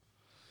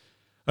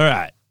 All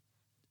right.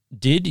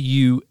 Did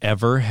you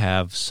ever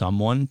have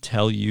someone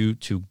tell you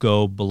to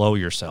go blow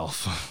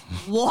yourself?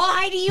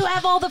 Why do you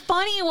have all the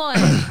funny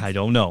ones? I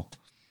don't know.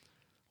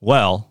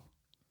 Well,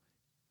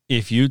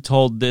 if you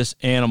told this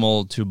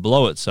animal to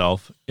blow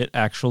itself, it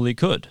actually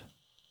could.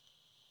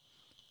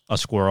 A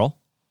squirrel,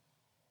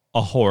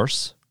 a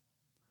horse,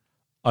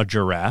 a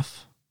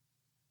giraffe,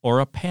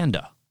 or a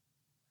panda?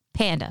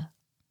 Panda.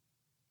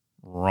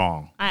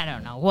 Wrong. I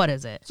don't know. What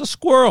is it? It's a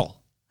squirrel.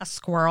 A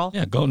squirrel?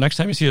 Yeah, go next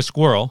time you see a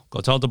squirrel,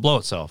 go tell it to blow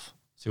itself.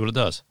 See what it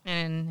does.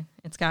 And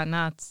it's got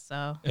nuts,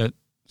 so.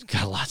 It's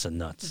got lots of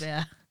nuts.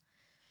 Yeah.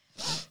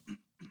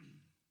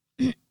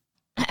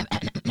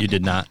 You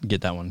did not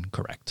get that one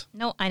correct.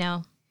 No, I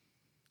know.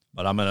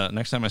 But I'm gonna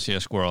next time I see a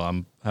squirrel,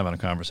 I'm having a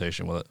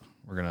conversation with it.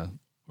 We're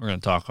gonna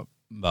talk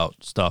about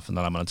stuff, and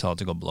then I'm gonna tell it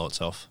to go blow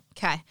itself.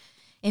 Okay.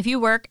 If you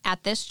work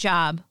at this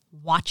job,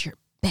 watch your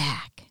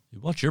back.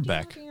 Watch your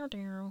back. The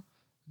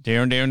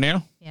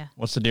Darren. Yeah.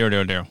 What's the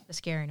Darren?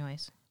 scary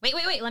noise. Wait.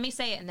 Let me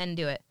say it and then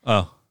do it.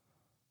 Oh,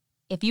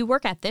 If you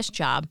work at this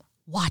job,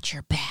 watch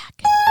your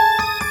back.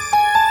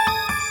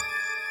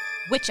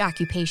 Which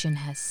occupation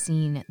has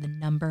seen the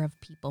number of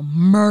people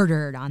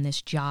murdered on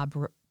this job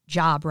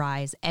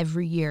rise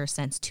every year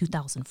since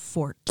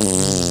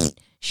 2014?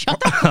 Shut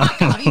the fuck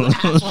up, you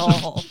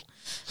asshole.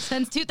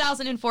 Since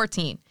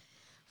 2014.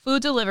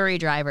 Food delivery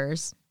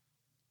drivers,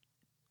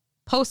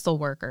 postal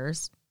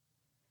workers,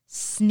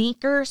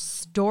 sneaker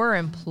store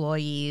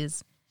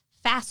employees,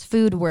 fast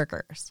food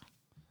workers.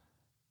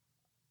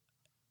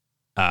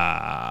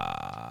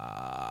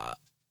 A.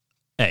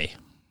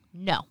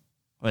 No.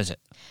 What is it?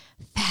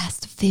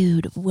 Fast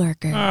food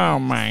workers. Oh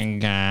my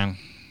God.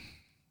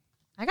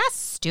 I got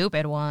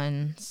stupid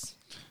ones.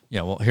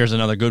 Yeah, well, here's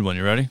another good one.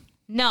 You ready?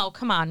 No,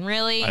 come on,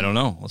 really? I don't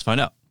know. Let's find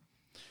out.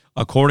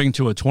 According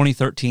to a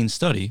 2013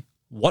 study,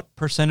 what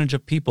percentage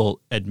of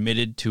people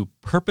admitted to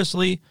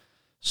purposely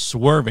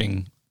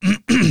swerving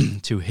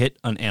to hit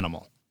an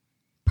animal?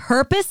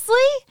 Purposely?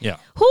 Yeah.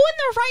 Who in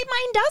their right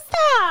mind does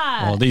that?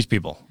 Well, these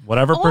people.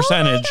 Whatever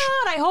percentage.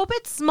 Oh my God, I hope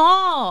it's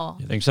small.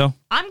 You think so?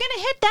 I'm going to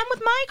hit them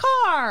with my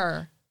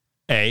car.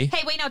 A.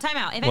 Hey, wait, no, time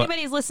out. If What?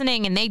 anybody's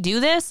listening and they do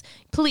this,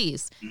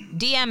 please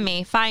DM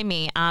me, find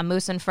me on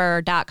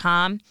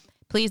mooseandfur.com.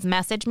 Please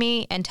message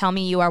me and tell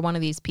me you are one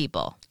of these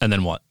people. And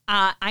then what?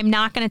 I'm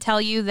not going to tell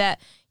you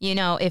that,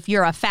 if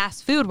you're a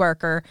fast food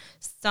worker,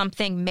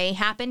 something may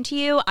happen to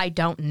you. I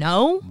don't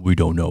know. We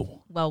don't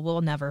know. Well,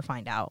 we'll never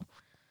find out.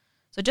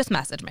 So just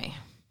message me.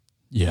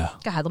 Yeah.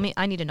 Go ahead.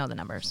 I need to know the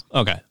numbers.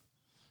 Okay.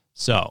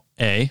 So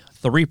A,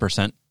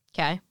 3%.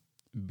 Okay.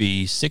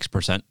 B,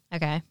 6%.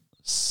 Okay.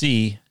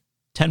 C,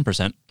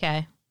 10%.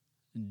 Okay.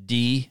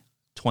 D,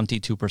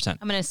 22%.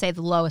 I'm going to say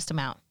the lowest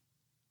amount.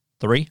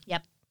 3?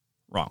 Yep.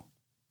 Wrong.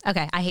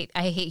 Okay. I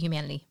hate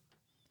humanity.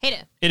 Hate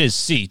it. It is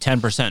C,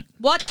 10%.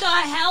 What the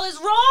hell is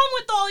wrong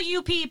with all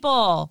you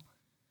people?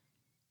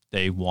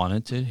 They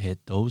wanted to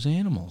hit those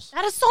animals.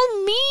 That is so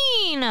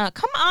mean.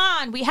 Come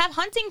on. We have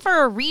hunting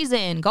for a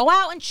reason. Go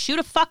out and shoot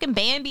a fucking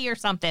Bambi or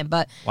something.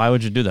 But Why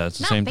would you do that? It's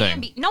the not same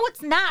Bambi. thing. No,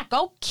 it's not.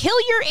 Go kill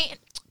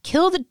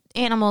the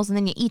animals and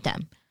then you eat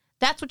them.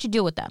 That's what you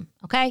do with them.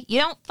 Okay? You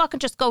don't fucking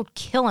just go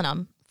killing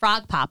them,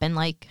 frog popping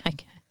like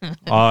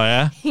Oh,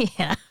 yeah?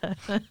 yeah.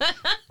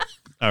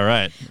 All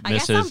right. I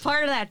guess I'm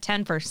part of that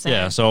 10%.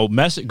 Yeah, so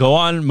go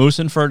on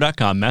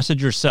mooseandfur.com,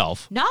 message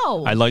yourself.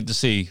 No. I'd like to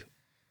see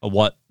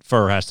what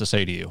fur has to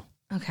say to you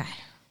Okay.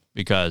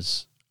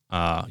 because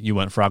you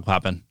went frog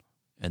popping,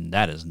 and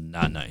that is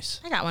not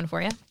nice. I got one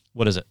for you.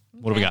 What is it?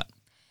 What do we got?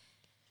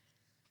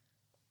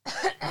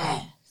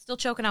 Still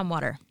choking on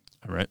water.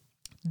 All right.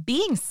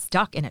 Being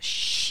stuck in a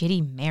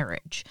shitty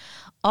marriage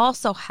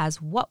also has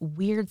what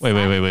weird Wait.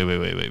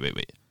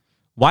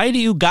 Why do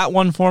you got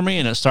one for me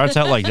and it starts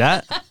out like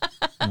that?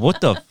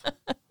 What are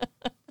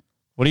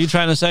you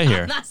trying to say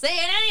here? I'm not saying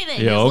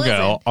anything. Yeah, Just okay.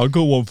 listen. I'll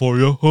go one for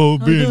you. Oh,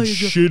 being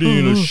shitty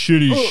in a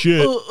shitty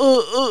shit. All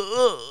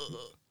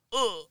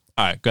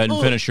right, go ahead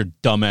and finish your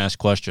dumbass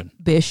question.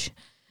 Bish.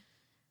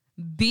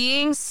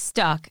 Being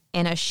stuck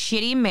in a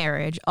shitty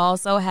marriage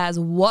also has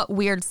what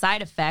weird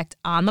side effect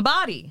on the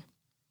body?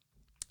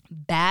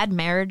 Bad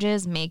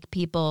marriages make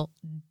people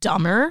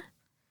dumber.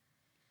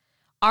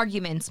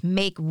 Arguments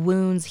make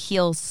wounds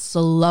heal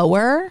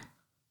slower.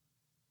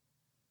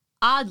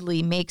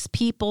 Oddly makes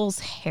people's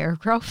hair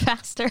grow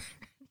faster.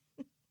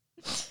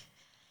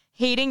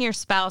 Hating your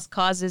spouse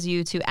causes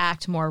you to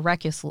act more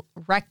recklessly.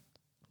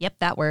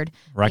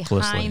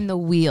 Behind the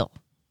wheel.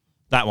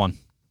 That one.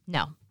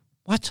 No.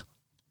 What?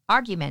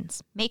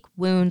 Arguments make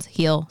wounds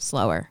heal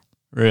slower.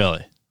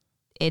 Really?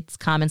 It's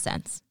common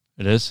sense,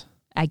 It is?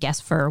 I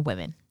guess, for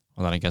women.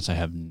 Well, then I guess I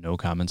have no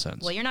common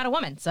sense. Well, you're not a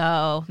woman,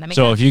 so that makes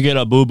So sense. if you get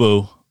a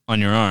boo-boo on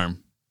your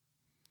arm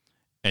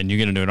and you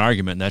get into an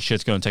argument, that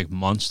shit's going to take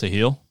months to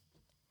heal?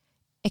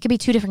 It could be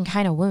two different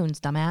kind of wounds,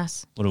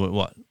 dumbass.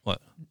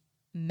 What?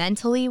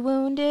 Mentally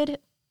wounded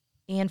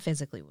and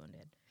physically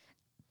wounded.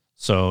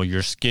 So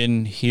your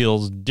skin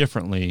heals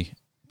differently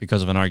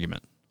because of an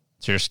argument.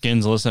 So your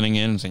skin's listening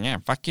in and saying, yeah,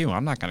 fuck you,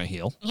 I'm not going to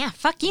heal. Yeah,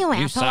 fuck you,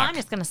 asshole. suck. I'm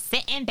just going to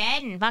sit in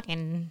bed and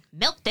fucking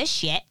milk this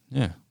shit.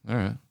 Yeah, all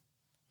right.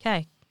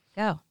 Okay,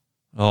 go.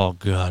 Oh,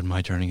 God,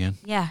 my turn again.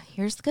 Yeah,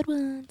 here's the good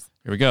ones.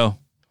 Here we go.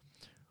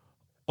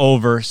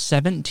 Over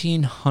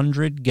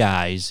 1,700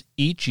 guys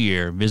each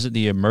year visit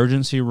the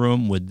emergency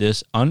room with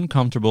this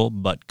uncomfortable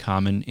but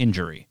common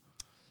injury.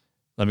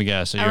 Let me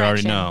guess. So you already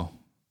Erection. know.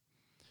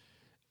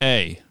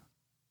 A.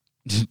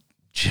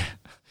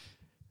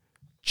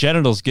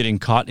 Genitals getting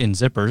caught in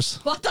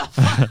zippers. What the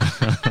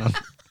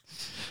fuck?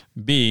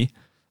 B.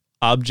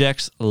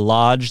 Objects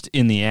lodged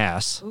in the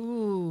ass.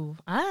 Ooh,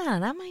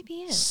 that might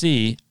be it.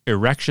 C.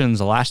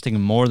 Erections lasting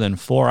more than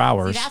 4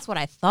 hours. See, that's what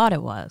I thought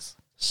it was.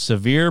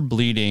 Severe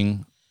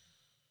bleeding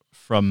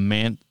from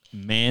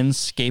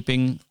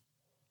manscaping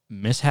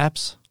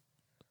mishaps.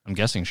 I'm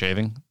guessing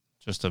shaving.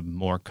 Just a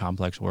more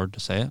complex word to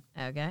say it.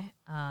 Okay.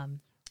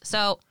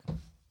 So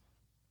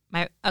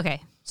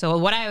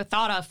what I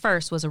thought of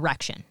first was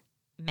erection.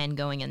 Men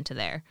going into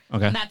there.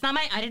 Okay. That's not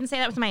I didn't say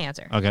that was my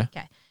answer. Okay.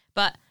 Okay.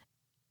 But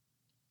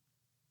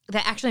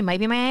that actually might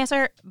be my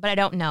answer, but I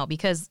don't know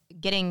because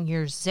getting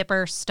your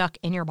zipper stuck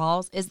in your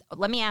balls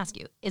let me ask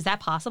you, is that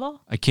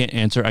possible? I can't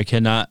answer. I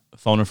cannot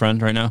phone a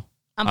friend right now.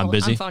 I'm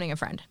busy. I'm phoning a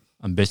friend.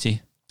 I'm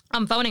busy.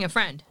 I'm phoning a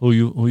friend. Who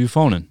you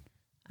phoning?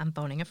 I'm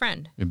phoning a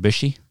friend. You're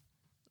busy?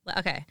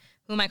 Okay.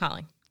 Who am I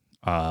calling?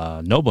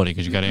 Nobody,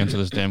 because you got to answer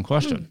this damn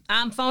question.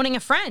 I'm phoning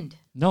a friend.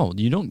 No,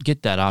 you don't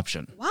get that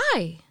option.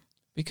 Why?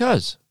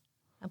 Because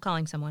I'm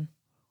calling someone.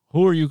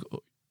 who are you?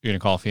 You're going to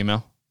call a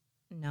female?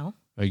 No.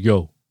 Hey,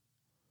 yo,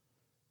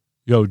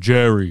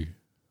 Jerry,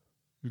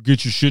 you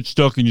get your shit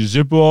stuck in your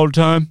zipper all the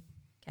time?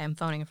 Okay, I'm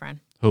phoning a friend.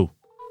 Who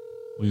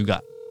you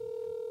got?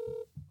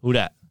 Who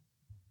that?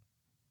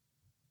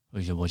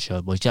 What's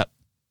up?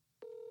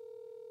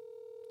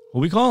 Who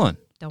we calling?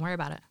 Don't worry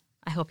about it.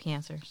 I hope he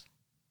answers.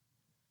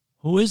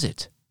 Who is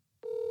it?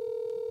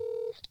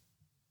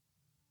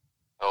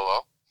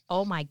 Hello?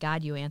 Oh my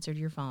God, you answered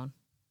your phone.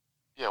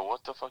 Yeah,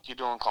 what the fuck you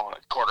doing calling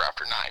at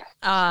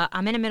 9:15?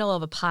 I'm in the middle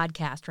of a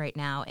podcast right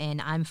now,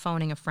 and I'm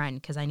phoning a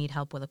friend because I need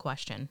help with a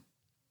question.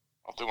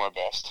 I'll do my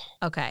best.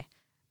 Okay.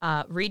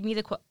 Read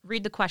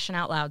the question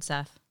out loud,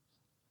 Seth.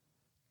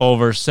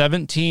 Over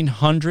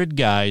 1,700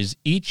 guys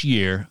each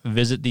year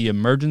visit the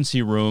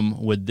emergency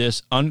room with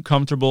this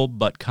uncomfortable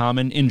but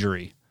common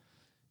injury.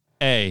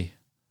 A.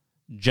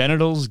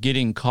 Genitals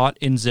getting caught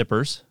in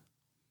zippers.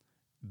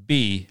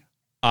 B.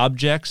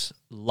 Objects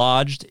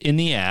lodged in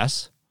the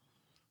ass.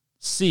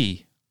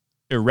 C.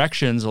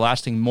 Erections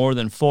lasting more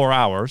than 4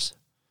 hours.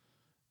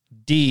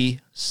 D.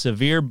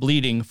 Severe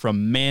bleeding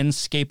from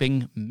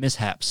manscaping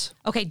mishaps.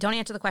 Okay, don't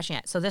answer the question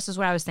yet. So this is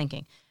what I was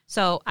thinking.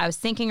 So I was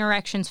thinking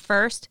erections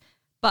first,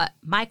 but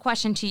my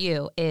question to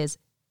you is,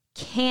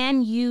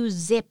 can you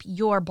zip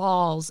your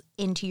balls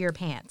into your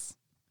pants?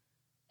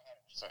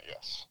 100%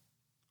 yes.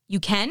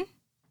 You can?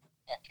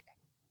 Heck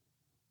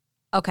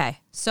yeah. Okay,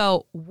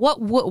 so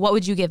what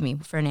would you give me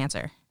for an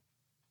answer?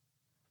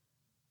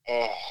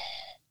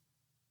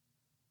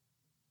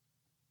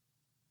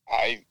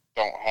 I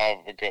don't have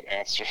a good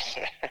answer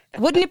there.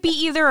 Wouldn't it be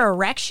either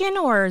erection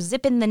or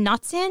zipping the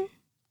nuts in?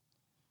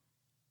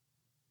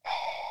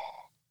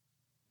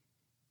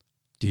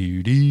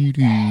 Do do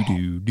do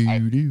do do I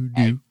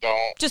do.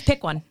 don't. Just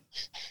pick one.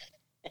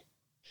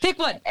 Pick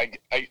one.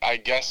 I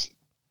guess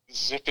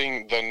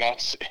zipping the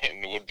nuts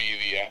in would be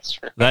the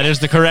answer. That is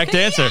the correct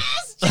answer.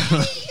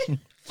 Yes,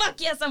 Jimmy!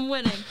 Fuck yes, I'm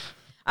winning.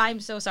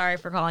 I'm so sorry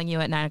for calling you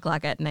at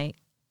 9:00 at night.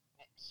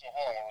 So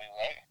hold on, are we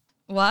right?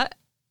 What?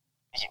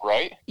 Is it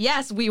right?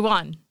 Yes, we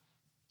won.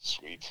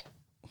 Sweet.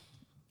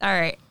 All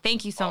right.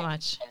 Thank you so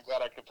much. I'm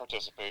glad I could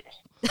participate.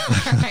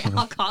 All right.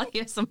 I'll call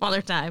you some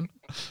other time.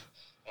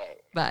 All right.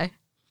 Bye.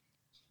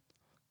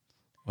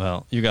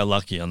 Well, you got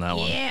lucky on that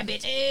one. Yeah,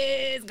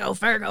 bitches.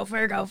 Gopher,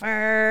 gopher,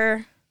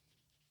 gopher.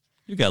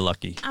 You got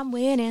lucky. I'm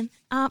winning.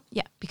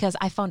 Yeah, because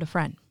I phoned a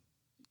friend.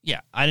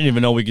 Yeah, I didn't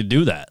even know we could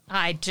do that.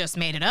 I just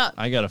made it up.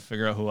 I got to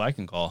figure out who I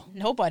can call.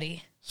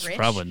 Nobody. Rich?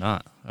 Probably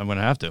not. I'm going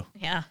to have to.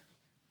 Yeah.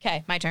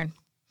 Okay, my turn.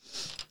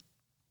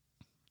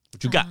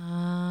 What you got?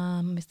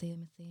 Let me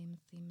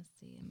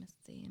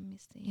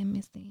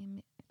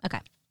see. Okay.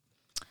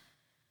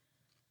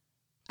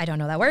 I don't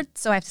know that word,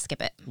 so I have to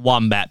skip it.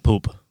 Wombat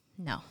poop.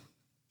 No.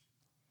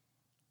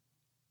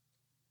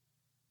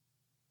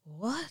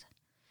 What?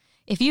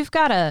 If you've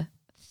got a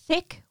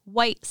thick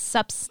white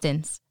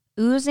substance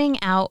oozing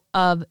out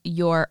of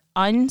your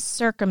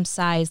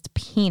uncircumcised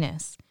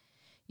penis,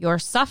 you're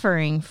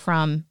suffering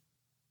from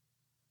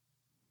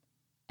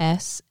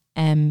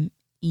SMEGMA.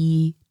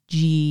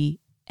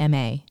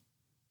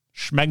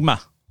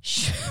 Schmegma.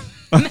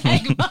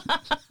 Schmegma.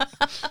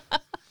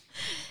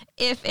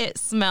 If it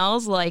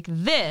smells like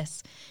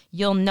this,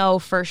 you'll know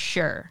for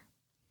sure.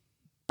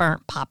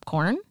 Burnt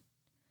popcorn,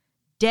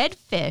 dead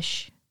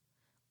fish,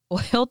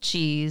 old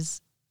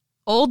cheese,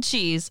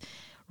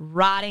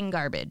 rotting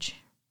garbage.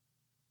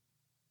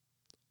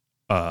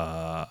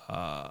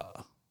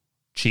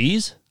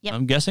 Cheese? Yep.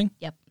 I'm guessing.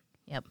 Yep.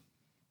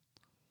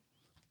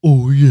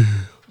 Oh, yeah.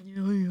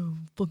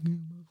 All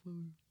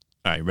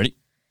right, ready?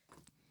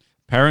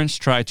 Parents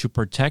try to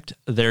protect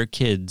their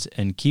kids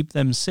and keep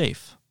them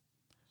safe.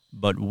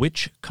 But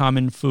which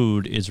common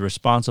food is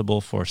responsible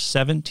for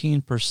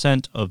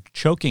 17% of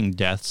choking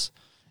deaths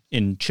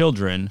in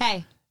children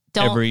Hey,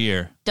 every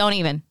year? Don't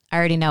even. I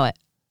already know it.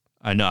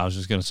 I know. I was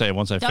just going to say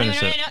once I Don't finish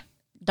even. it.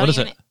 Don't What is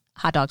even. it?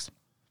 Hot dogs.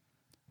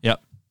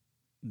 Yep.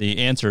 The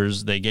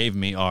answers they gave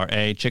me are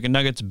A, chicken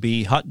nuggets,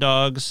 B, hot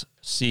dogs,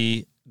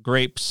 C,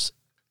 grapes,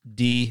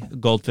 D,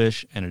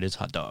 goldfish, and it is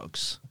hot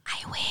dogs.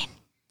 I win.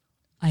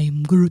 I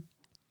am Groot.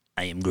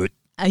 I am Groot.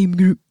 I am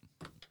Groot.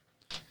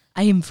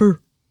 I am fur.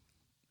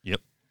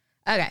 Yep.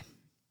 Okay.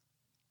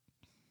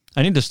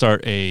 I need to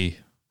start a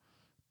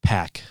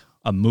pack,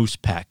 a moose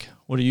pack.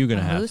 What are you going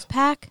to have? Moose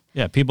pack?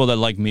 Yeah, people that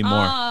like me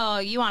more. Oh,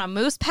 you want a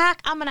moose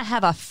pack? I'm going to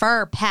have a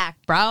fur pack,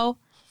 bro.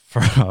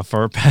 For a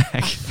fur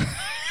pack.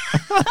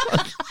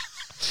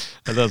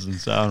 That doesn't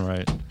sound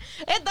right. It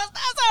does not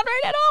sound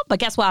right at all. But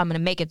guess what? I'm going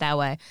to make it that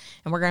way.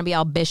 And we're going to be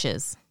all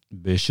bishes.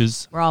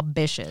 Bishes. We're all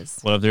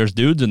bishes. What if there's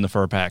dudes in the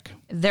fur pack?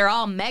 They're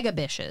all mega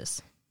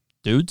bishes.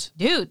 Dudes?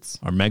 Dudes.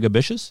 Are mega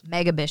bishes?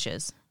 Mega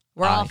bishes.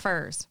 We're all Aye.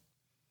 furs.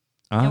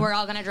 Uh-huh. And we're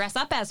all going to dress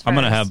up as furs. I'm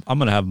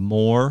gonna have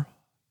more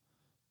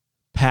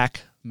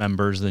pack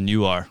members than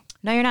you are.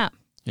 No, you're not.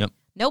 Yep.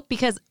 Nope,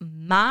 because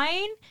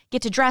mine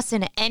get to dress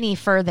in any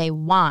fur they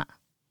want.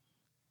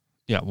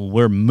 Yeah, well,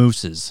 we're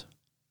mooses.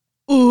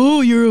 Oh,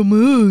 you're a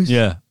moose.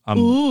 Yeah,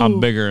 I'm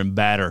bigger and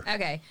badder.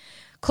 Okay.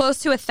 Close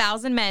to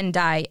 1,000 men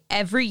die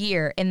every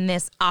year in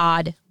this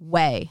odd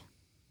way.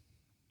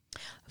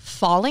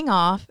 Falling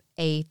off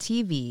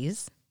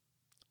ATVs.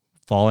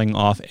 Falling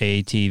off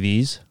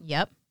ATVs.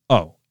 Yep.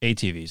 Oh,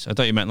 ATVs. I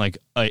thought you meant like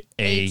a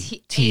TV.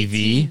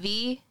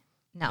 ATV.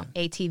 No,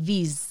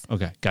 ATVs.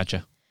 Okay,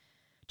 gotcha.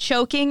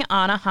 choking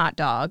on a hot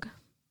dog,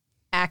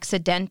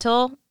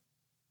 accidental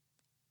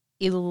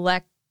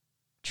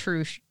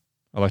electrocution,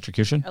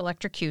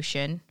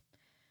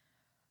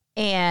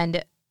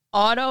 and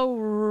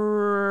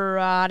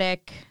autoerotic.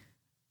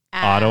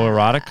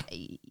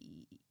 Autoerotic?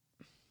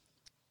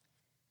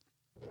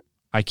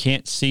 I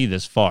can't see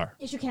this far.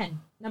 Yes, you can.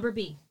 Number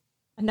B.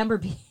 A number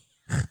B.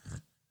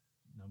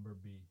 Number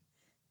B.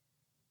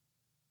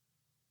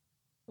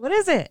 What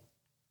is it?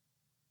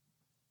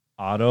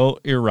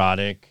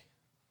 Autoerotic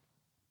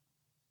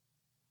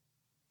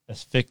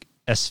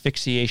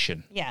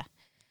asphyxiation. Yeah.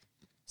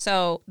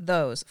 So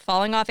those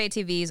falling off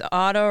ATVs,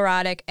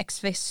 autoerotic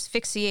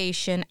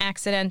asphyxiation,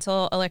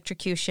 accidental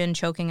electrocution,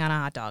 choking on a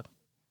hot dog.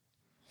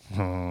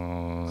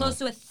 Close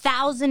to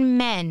 1,000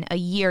 men a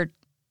year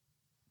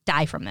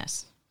die from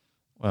this.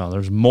 Well,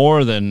 there's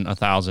more than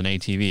 1,000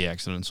 ATV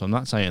accidents, so I'm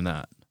not saying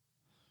that.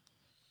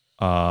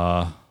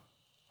 Are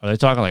they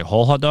talking like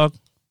whole hot dog?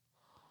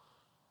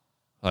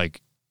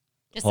 Like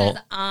Just says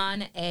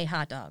on a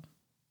hot dog.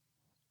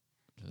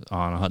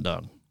 On a hot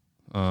dog.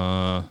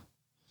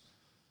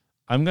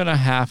 I'm going to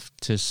have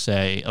to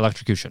say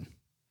electrocution.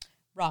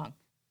 Wrong.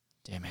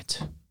 Damn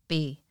it.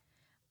 B.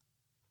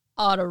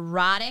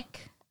 Autoerotic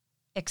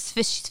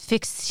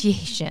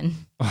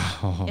asphyxiation.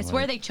 It's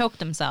where they choke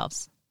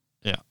themselves.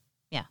 Yeah.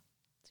 Yeah.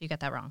 So you got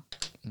that wrong.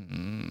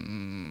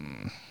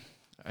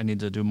 I need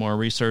to do more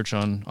research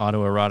on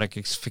autoerotic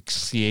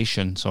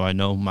asphyxiation so I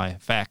know my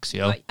facts,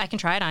 yo. I can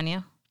try it on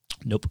you.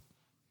 Nope.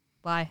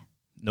 Why?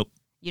 Nope.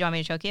 You don't want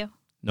me to choke you?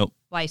 Nope.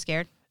 Why are you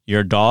scared?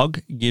 Your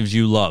dog gives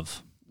you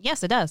love,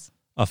 Yes, it does.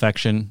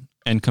 affection,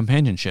 and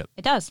companionship.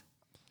 It does.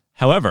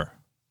 However,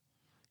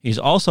 he's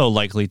also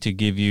likely to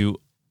give you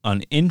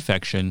an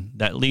infection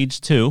that leads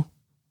to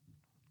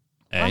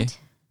A, What?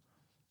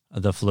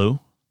 the flu,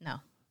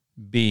 No.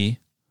 B,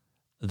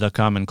 the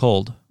common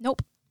cold,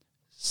 Nope.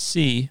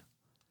 C,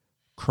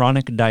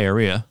 chronic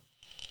diarrhea,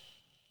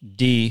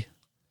 D,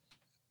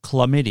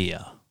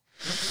 chlamydia.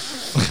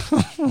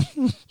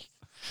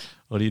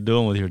 What are you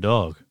doing with your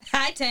dog?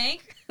 Hi,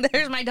 Tank.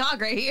 There's my dog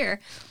right here.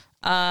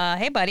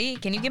 Hey, buddy.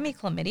 Can you give me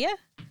chlamydia?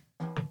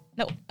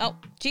 No. Oh,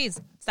 geez.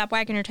 Stop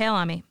wagging your tail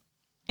on me.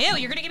 Ew,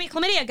 you're going to give me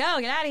chlamydia. Go.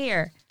 Get out of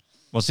here.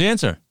 What's the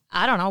answer?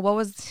 I don't know. What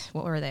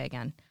were they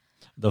again?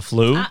 The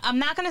flu, I'm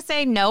not going to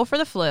say no for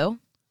the flu.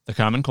 the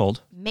common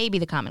cold, Maybe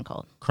the common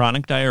cold.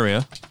 chronic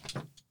diarrhea,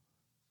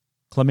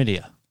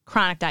 chlamydia.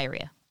 Chronic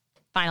diarrhea.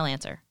 Final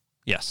answer.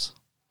 Yes.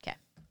 Okay.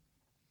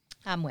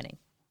 I'm winning.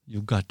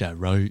 You got that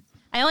right.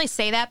 I only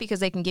say that because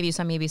they can give you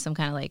maybe some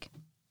kind of like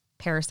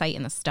parasite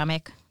in the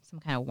stomach, some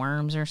kind of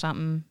worms or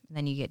something, and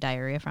then you get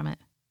diarrhea from it.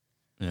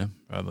 Yeah,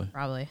 probably.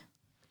 Probably.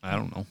 I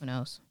don't know. Who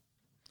knows?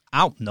 I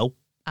don't know.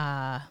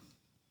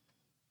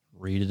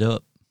 Read it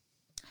up.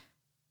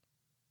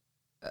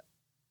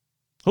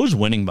 Who's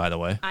winning, by the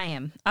way? I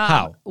am.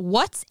 How?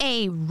 What's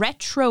a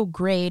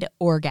retrograde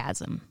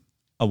orgasm?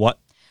 A what?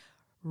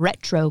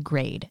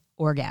 Retrograde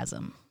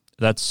orgasm.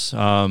 That's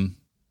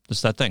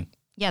just that thing.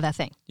 Yeah, that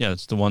thing. Yeah,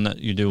 it's the one that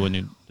you do when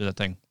you do that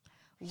thing.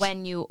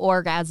 When you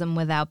orgasm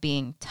without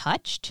being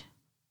touched.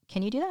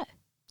 Can you do that?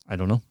 I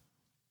don't know.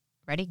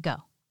 Ready? Go.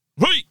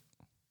 Hey!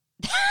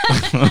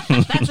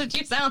 That's what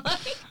you sound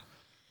like.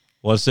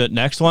 What's it?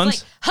 Next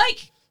ones? Like,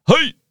 hike!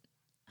 Hey!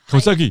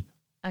 Koseki!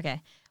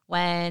 Okay.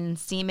 When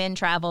semen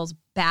travels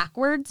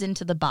backwards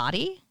into the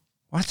body.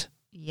 What?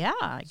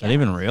 Yeah. Is that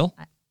even real?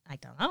 I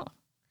don't know.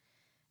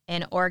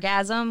 An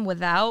orgasm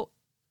without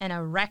an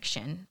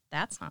erection.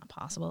 That's not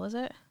possible, is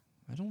it?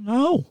 I don't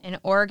know. An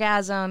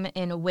orgasm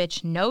in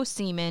which no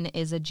semen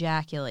is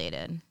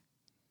ejaculated.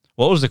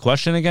 What was the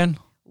question again?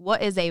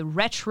 What is a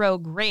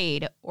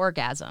retrograde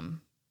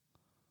orgasm?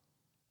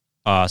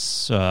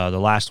 The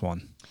last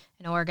one.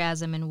 An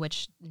orgasm in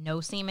which no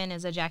semen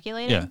is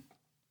ejaculated? Yeah.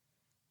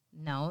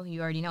 No,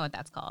 you already know what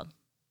that's called.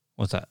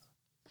 What's that?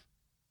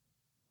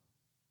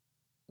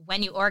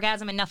 When you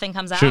orgasm and nothing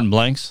comes out. Shooting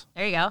blanks?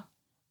 There you go.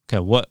 Okay,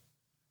 what?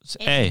 It's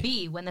It's A.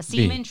 B, when the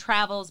semen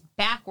travels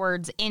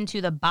backwards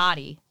into the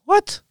body.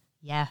 What?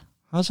 Yeah,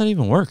 How does that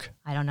even work?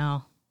 I don't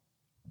know.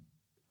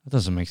 That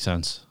doesn't make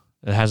sense.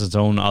 It has its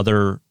own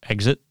other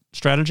exit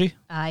strategy?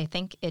 I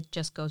think it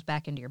just goes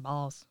back into your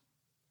balls.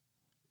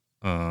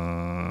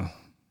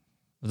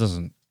 It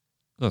doesn't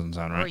sound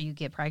Or right. you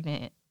get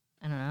pregnant.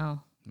 I don't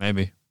know.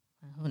 Maybe.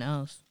 Who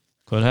knows?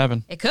 Could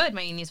happen. It could. I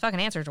mean, these fucking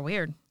answers are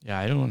weird. Yeah,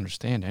 I don't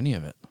understand any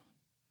of it.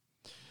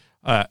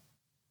 All right.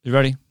 You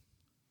ready?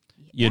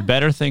 You'd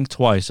better think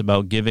twice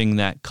about giving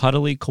that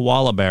cuddly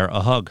koala bear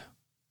a hug.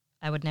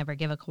 I would never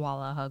give a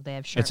koala a hug. They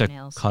have sharp It's a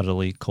nails.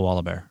 cuddly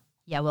koala bear.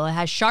 Yeah, well, it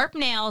has sharp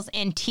nails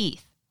and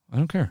teeth. I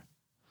don't care.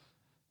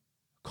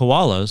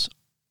 Koalas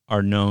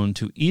are known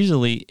to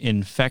easily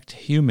infect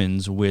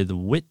humans with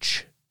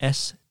which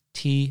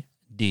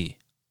STD?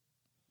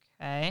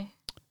 Okay.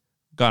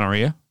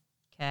 Gonorrhea,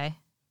 Okay.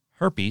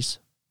 herpes,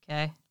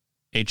 Okay.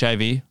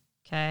 HIV.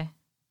 Okay.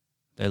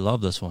 They love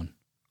this one.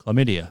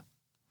 Chlamydia.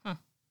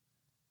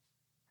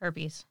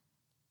 Herpes.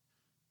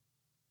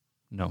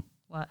 No.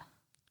 What?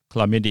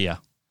 Chlamydia.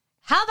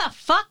 How the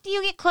fuck do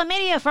you get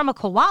chlamydia from a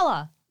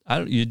koala?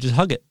 You just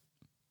hug it,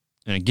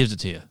 and it gives it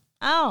to you.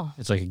 Oh.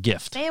 It's like a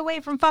gift. Stay away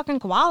from fucking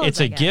koalas. It's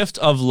a gift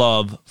of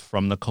love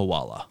from the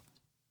koala.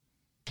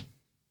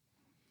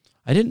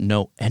 I didn't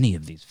know any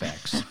of these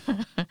facts. All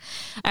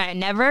right.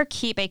 Never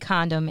keep a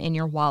condom in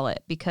your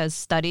wallet because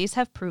studies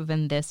have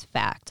proven this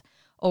fact.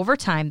 Over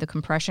time, the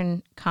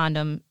compression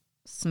condom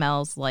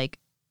smells like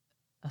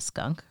a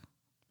skunk.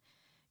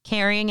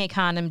 Carrying a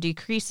condom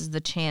decreases the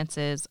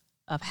chances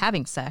of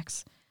having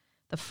sex.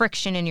 The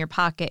friction in your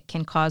pocket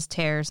can cause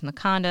tears in the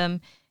condom.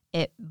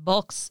 It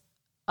bulks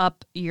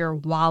up your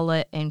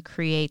wallet and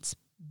creates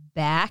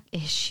back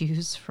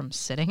issues from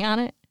sitting on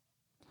it.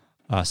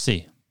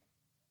 C.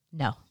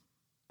 No.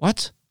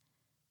 What?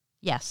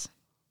 Yes.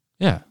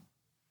 Yeah.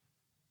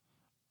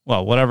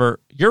 Well,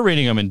 whatever. You're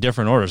reading them in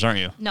different orders, aren't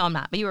you? No, I'm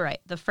not. But you were right.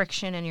 The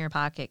friction in your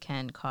pocket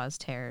can cause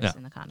tears Yeah.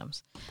 in the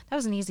condoms. That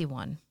was an easy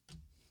one.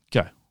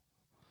 Okay.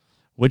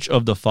 Which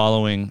of the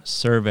following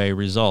survey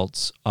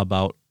results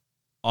about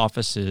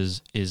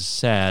offices is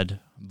sad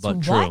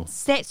but true? What?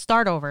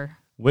 Start over.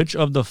 Which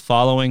of the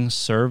following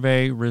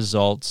survey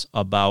results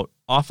about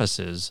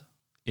offices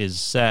is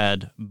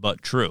sad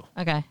but true?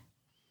 Okay.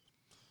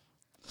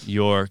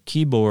 Your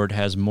keyboard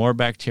has more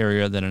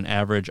bacteria than an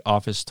average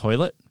office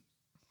toilet.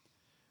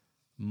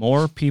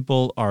 More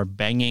people are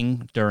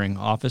banging during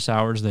office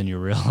hours than you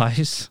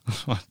realize.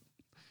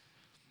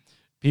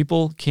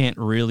 People can't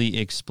really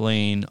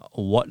explain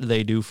what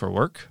they do for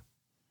work.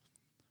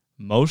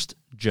 Most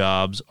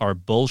jobs are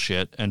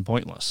bullshit and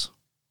pointless.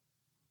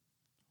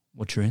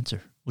 What's your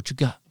answer? What you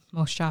got?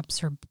 Most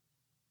jobs are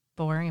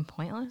boring and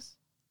pointless.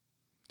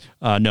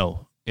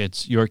 No,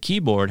 it's your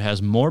keyboard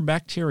has more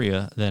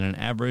bacteria than an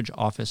average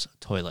office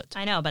toilet.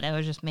 I know, but I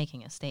was just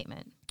making a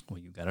statement. Well,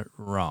 you got it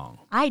wrong.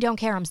 I don't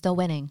care. I'm still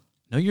winning.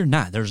 No, you're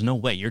not. There's no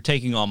way. You're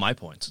taking all my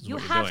points. Is You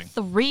what you're have doing.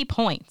 3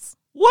 points.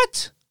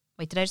 What?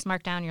 Wait, did I just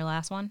mark down your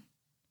last one?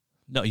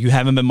 No, you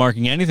haven't been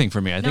marking anything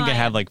for me. I think I I have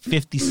have. like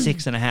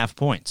 56 and a half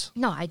points.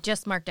 No, I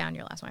just marked down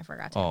your last one. I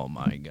forgot to. Oh,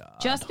 my God.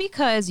 Just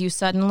because you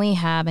suddenly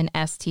have an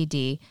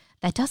STD,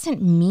 that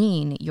doesn't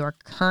mean your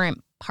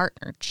current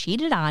partner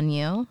cheated on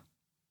you.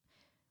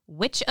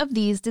 Which of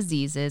these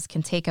diseases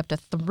can take up to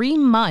 3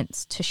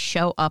 months to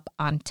show up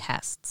on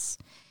tests?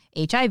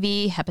 HIV,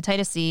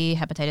 hepatitis C,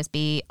 hepatitis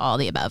B, all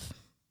the above.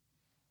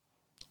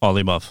 All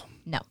the above.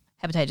 No,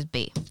 hepatitis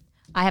B.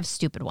 I have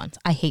stupid ones.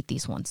 I hate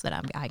these ones that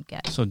I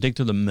get. So dig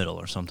to the middle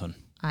or something.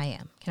 I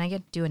am. Can I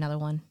do another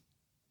one?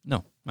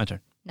 No, my turn.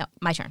 No,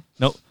 my turn.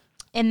 Nope.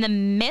 In the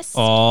mist.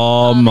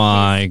 Oh,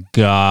 my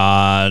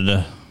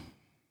God.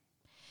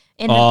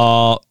 In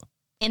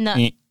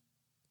the.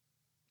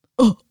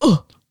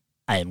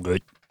 I am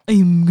good.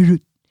 I'm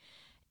good.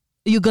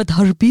 You got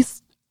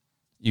herpes?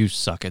 You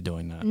suck at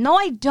doing that. No,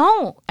 I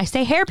don't. I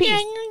say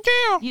hairpiece.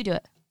 You do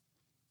it.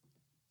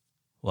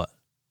 What?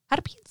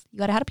 Herpes. You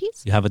got a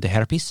herpes? You have the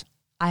hairpiece?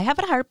 I have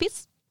a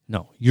herpes.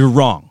 No, you're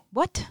wrong.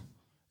 What?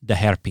 The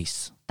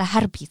hairpiece. The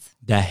herpes.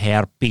 The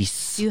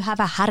hairpiece. You have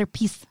a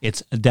herpes.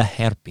 It's the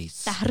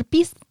hairpiece. The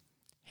herpes.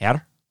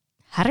 Hair?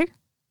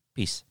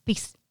 Piece.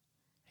 Piece.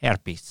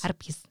 Hairpiece.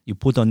 Herpes. You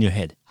put on your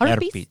head.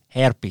 Herpes?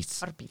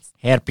 Hairpiece. Herpes.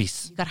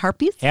 Hairpiece. You got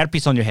herpes?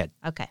 Hairpiece on your head.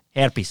 Okay.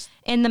 Hairpiece.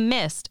 In the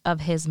midst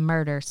of his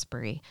murder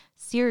spree,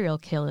 serial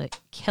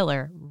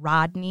killer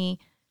Rodney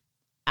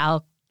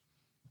Alcala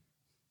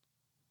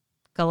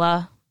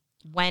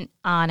went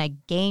on a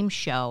game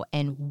show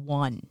and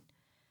won.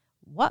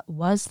 What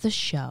was the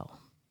show?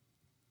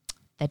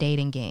 The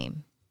Dating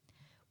Game,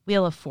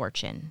 Wheel of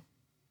Fortune,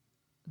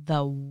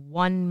 The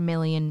 1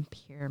 Million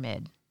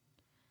Pyramid,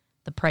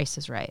 The Price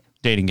is Right.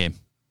 Dating game.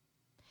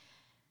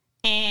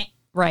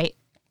 Right.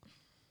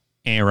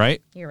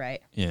 Right? You're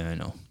right. Yeah, I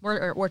know.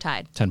 We're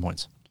tied. 10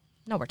 points.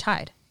 No, we're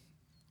tied.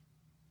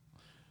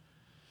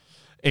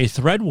 A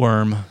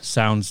threadworm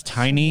sounds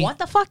tiny. What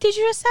the fuck did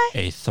you just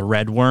say? A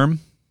threadworm.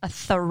 A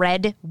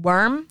thread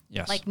worm?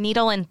 Yes. Like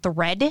needle and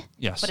thread?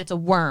 Yes. But it's a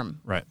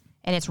worm. Right.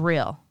 And it's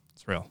real.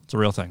 It's real. It's a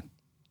real thing.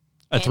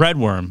 A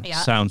threadworm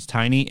sounds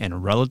tiny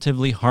and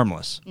relatively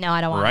harmless. No,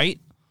 I don't want it. Right?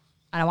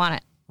 I don't want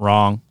it.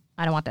 Wrong.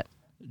 I don't want it.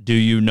 Do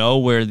you know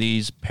where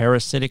these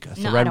parasitic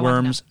No, I don't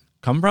want to threadworms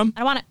come from? I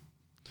don't want it.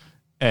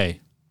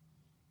 A.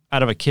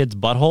 Out of a kid's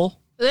butthole.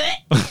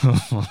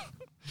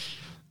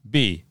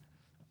 B.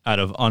 Out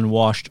of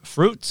unwashed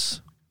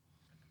fruits.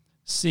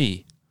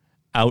 C.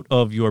 Out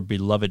of your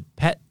beloved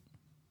pet.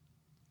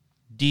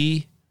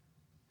 D.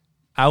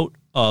 Out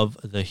of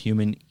the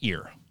human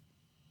ear.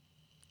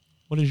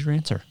 What is your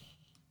answer?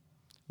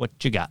 What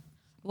you got?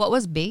 What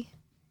was B?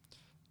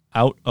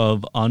 Out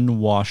of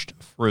unwashed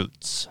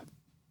fruits.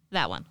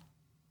 That one.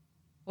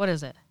 What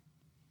is it?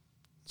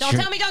 Don't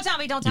Your- tell me, don't tell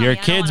me, don't tell Your me.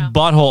 I don't kid's wanna-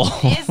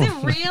 butthole. Is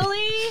it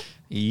really?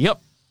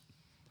 Yep.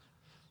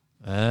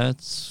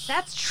 That's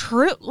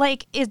True.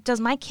 Like, does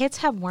my kids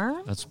have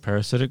worms?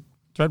 parasitic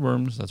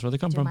threadworms. That's where they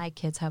come Do from. my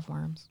kids have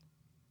worms?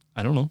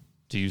 I don't know.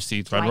 Do you see I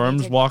need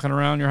threadworms to- walking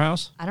around your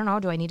house? I don't know.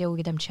 Do I need to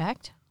get them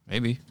checked?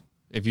 Maybe.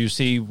 If you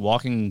see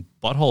walking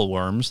butthole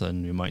worms,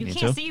 then you might You need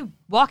can't to. see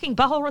walking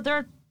butthole.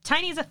 They're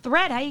tiny as a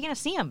thread. How are you going to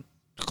see them?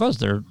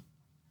 Because it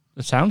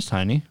sounds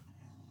tiny.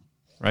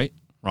 right?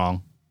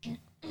 Wrong.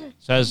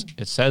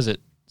 It says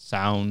it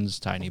sounds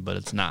tiny, but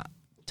it's not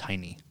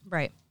tiny.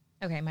 Right.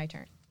 Okay, my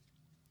turn.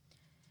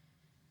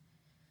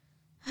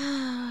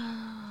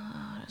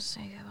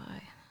 Say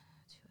goodbye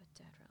to a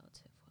dead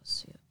relative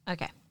was to.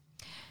 Okay.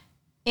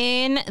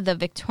 In the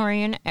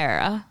Victorian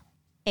era,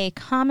 a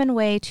common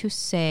way to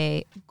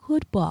say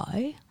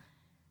goodbye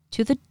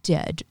to the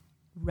dead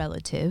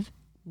relative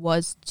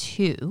was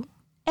to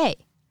A.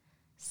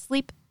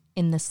 Sleep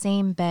in the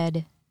same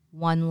bed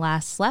one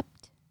last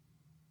slept.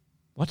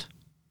 What?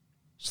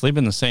 Sleep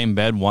in the same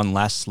bed one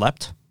last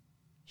slept?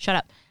 Shut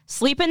up.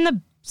 Sleep in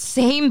the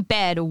same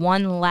bed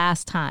one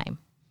last time.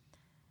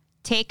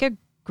 Take a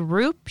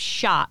group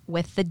shot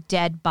with the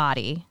dead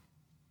body.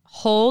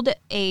 Hold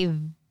a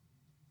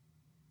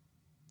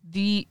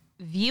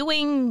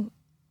viewing.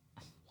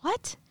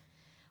 What?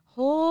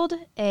 Hold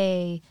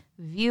a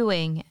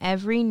viewing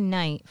every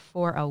night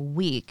for a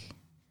week.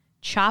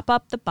 Chop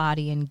up the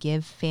body and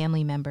give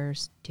family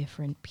members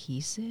different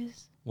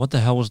pieces. What the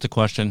hell was the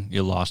question?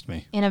 You lost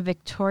me. In a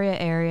Victoria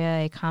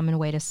area, a common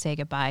way to say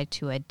goodbye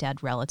to a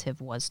dead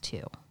relative was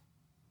to.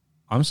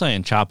 I'm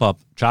saying chop it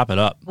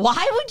up.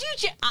 Why would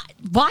you?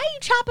 Why are you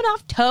chopping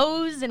off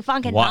toes and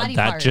fucking body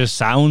That parts? just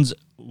sounds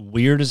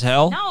weird as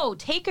hell. No,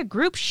 take a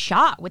group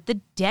shot with the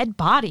dead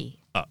body.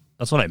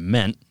 That's what I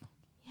meant.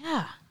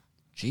 Yeah.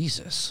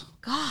 Jesus.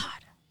 God.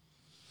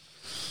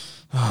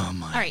 Oh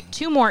my. All right,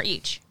 two more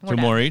each. We're Two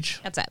done. more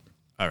each? That's it.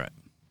 All right.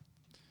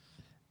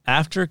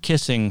 After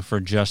kissing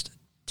for just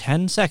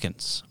 10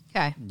 seconds,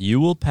 Okay. you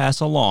will pass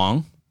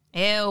along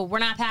Ew, we're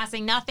not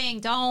passing nothing.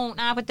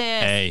 Not with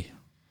this.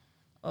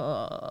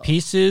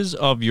 pieces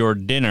of your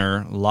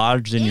dinner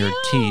lodged in your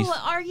teeth.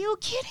 Are you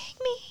kidding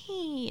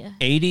me?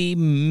 80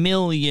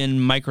 million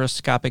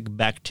microscopic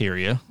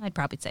bacteria. I'd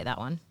probably say that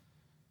one.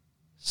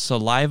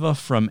 Saliva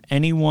from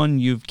anyone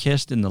you've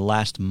kissed in the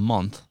last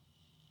month.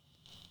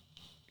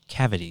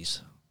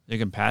 Cavities. You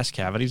can pass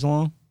cavities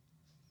along?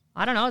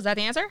 I don't know. Is that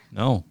the answer?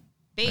 No.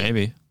 B.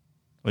 Maybe.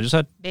 What you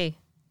said? B.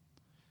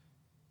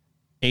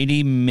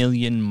 80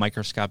 million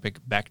microscopic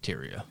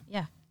bacteria.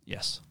 Yeah,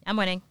 Yes. I'm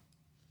winning.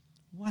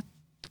 What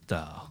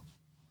the?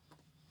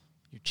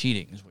 You're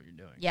cheating is what you're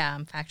doing. Yeah,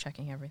 I'm fact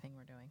checking everything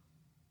we're doing.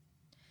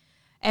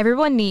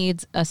 Everyone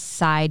needs a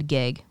side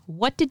gig.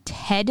 What did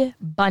Ted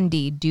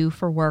Bundy do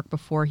for work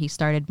before he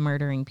started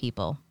murdering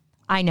people?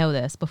 I know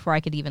this. Before I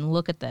could even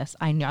look at this,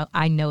 I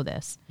know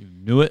this. You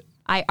knew it?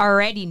 I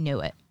already knew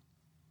it.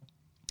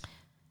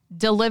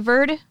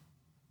 Delivered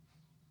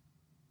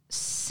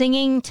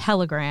singing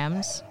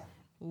telegrams,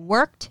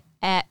 worked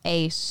at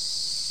a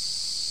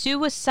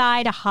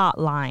suicide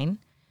hotline,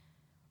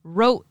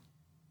 wrote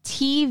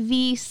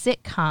TV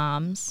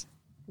sitcoms,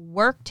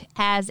 worked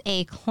as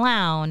a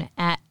clown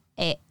at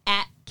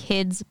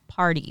kids'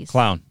 parties.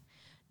 Clown.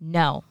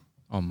 No.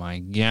 Oh my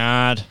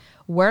God.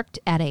 Worked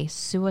at a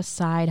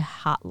suicide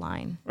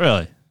hotline.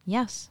 Really?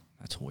 Yes.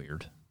 That's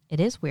weird. It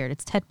is weird.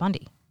 It's Ted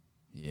Bundy.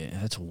 Yeah,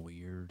 that's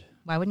weird.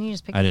 Why wouldn't you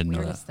just pick I the didn't know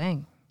weirdest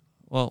thing?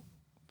 Well,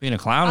 being a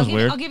clown is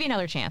weird. I'll give you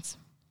another chance.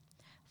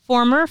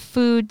 Former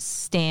food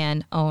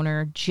stand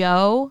owner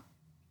Joe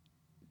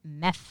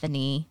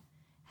Metheny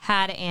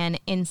had an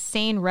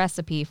insane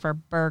recipe for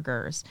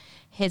burgers.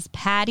 His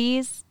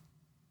patties...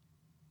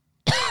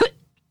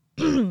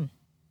 I'm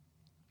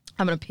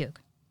going to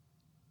puke.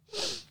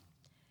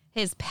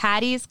 His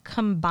patties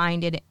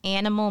combined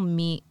animal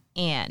meat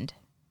and...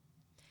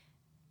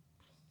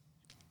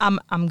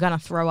 I'm going to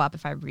throw up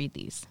if I read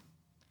these.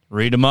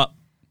 Read them up.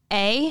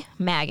 A,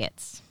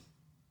 maggots.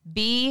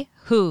 B,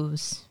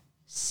 who's.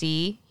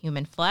 C,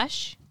 human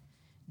flesh.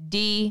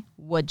 D,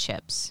 wood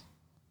chips.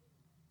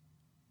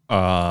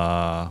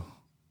 I'm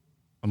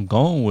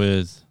going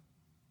with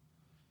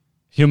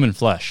human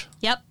flesh.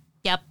 Yep.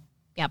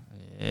 It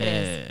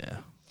is. Yeah.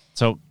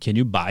 So, can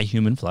you buy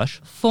human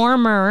flesh?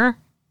 Former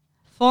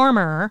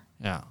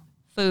Yeah.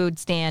 food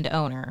stand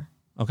owner.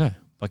 Okay.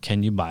 But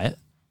can you buy it?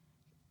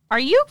 Are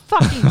you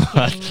fucking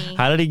kidding me?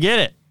 How did he get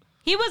it?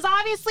 He was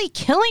obviously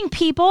killing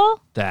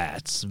people.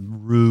 That's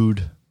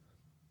rude.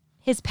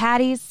 His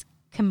patties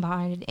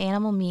combined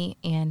animal meat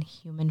and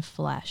human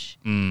flesh.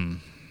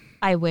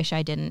 I wish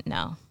I didn't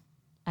know.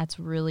 That's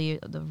really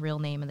the real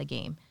name of the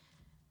game.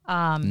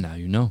 Now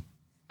you know.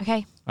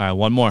 Okay, All right,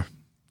 one more.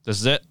 This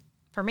is it?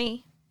 for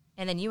me.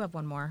 And then you have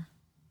one more.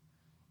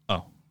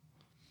 Oh.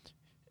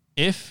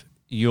 If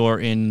you're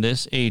in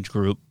this age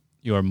group,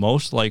 you are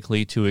most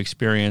likely to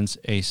experience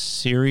a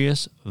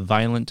serious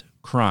violent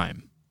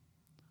crime.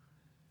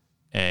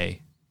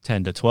 A,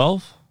 10 to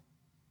 12.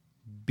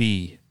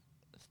 B,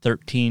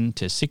 13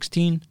 to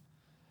 16.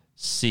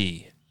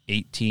 C,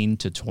 18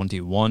 to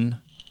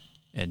 21.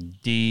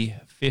 And D,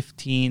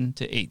 15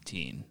 to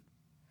 18.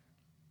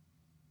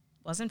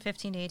 Wasn't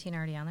 15 to 18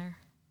 already on there?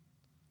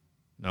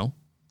 No.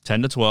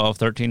 10 to 12,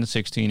 13 to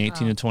 16,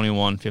 18 to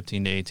 21,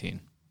 15 to 18.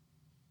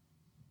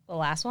 The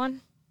last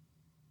one?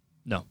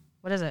 No.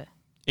 What is it?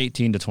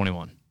 18 to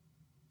 21.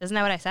 Isn't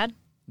that what I said?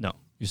 No.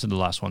 You said the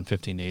last one,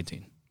 15 to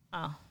 18.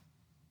 Oh,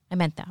 I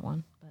meant that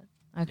one.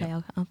 But okay,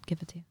 I'll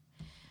give it to you.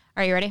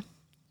 Are you ready?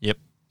 Yep.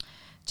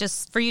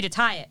 Just for you to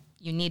tie it,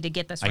 you need to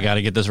get this right. I got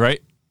to get this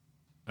right?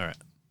 All right.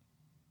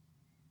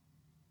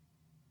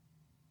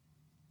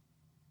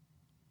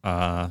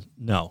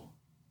 No.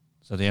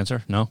 Is that the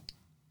answer? No?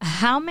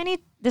 How many?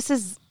 This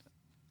is.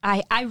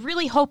 I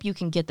really hope you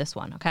can get this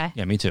one, okay?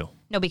 Yeah, me too.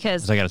 No,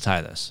 because Because I got to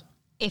tie this.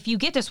 if you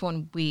get this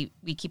one, we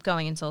keep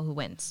going until who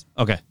wins.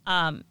 Okay.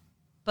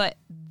 But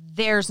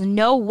there's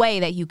no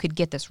way that you could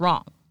get this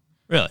wrong.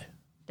 Really?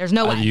 There's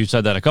no way. You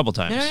said that a couple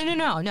times. No.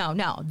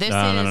 This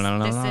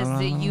No. is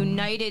the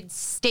United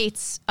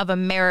States of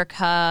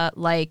America,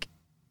 like,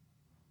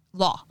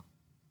 law.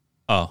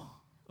 Oh.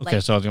 Okay,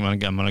 Like- so I'm gonna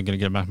get I'm gonna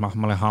get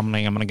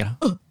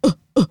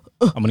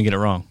it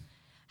wrong.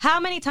 How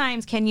many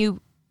times can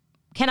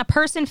a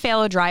person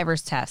fail a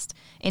driver's test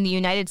in the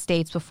United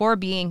States before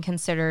being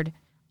considered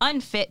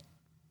unfit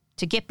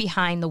to get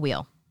behind the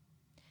wheel?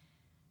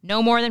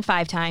 No more than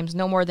 5 times,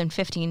 no more than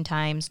 15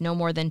 times, no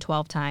more than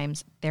 12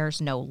 times. There's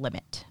no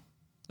limit.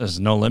 There's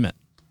no limit.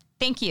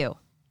 Thank you.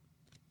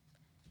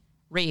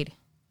 Reed,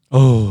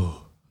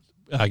 Oh.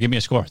 Give me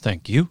a score.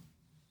 Thank you.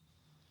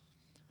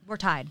 we're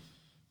tied.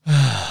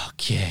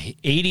 Okay.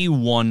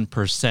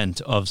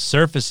 81% of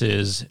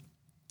surfaces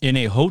in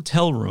a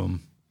hotel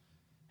room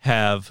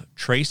have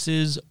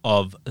traces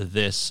of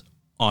this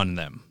on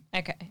them.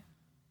 Okay.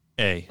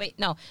 A. Wait,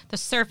 no. The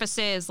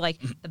surfaces, like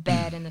the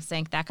bed and the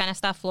sink, that kind of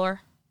stuff, floor?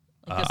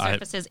 Like the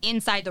surfaces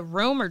inside the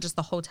room or just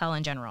the hotel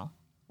in general?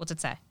 What's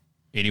it say?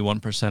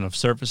 81% of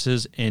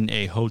surfaces in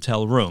a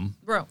hotel room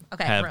Room.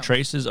 Okay. have room.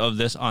 traces of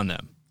this on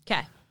them.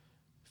 Okay.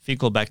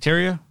 Fecal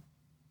bacteria,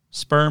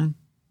 sperm,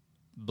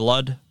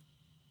 blood,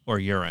 or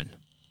urine.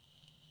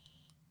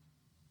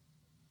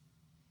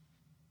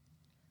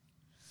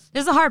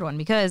 This is a hard one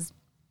because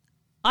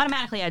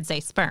automatically I'd say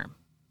sperm.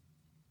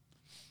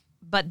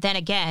 But then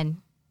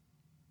again,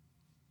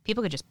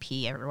 people could just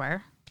pee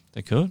everywhere.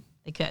 They could.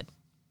 They could.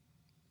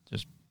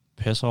 Just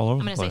piss all over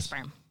I'm the going to say place.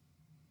 sperm.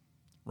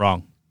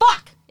 Wrong.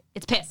 Fuck!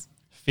 It's piss.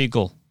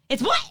 Fecal.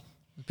 It's what?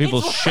 People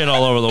It's shit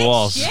all over the It's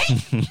walls. shit?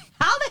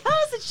 How the hell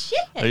is it shit?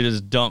 They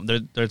just dump.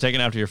 They're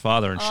taking after your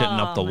father and shitting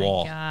up the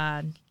wall. Oh, my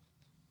God.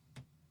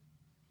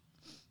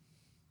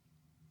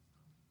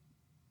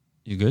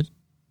 You good?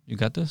 You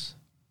got this?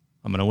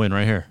 I'm going to win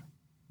right here.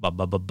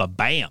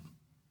 Bam.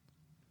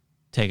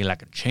 Take it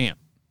like a champ.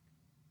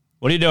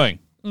 What are you doing?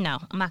 No,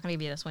 I'm not going to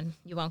give you this one.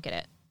 You won't get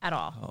it at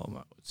all.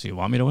 Oh, so you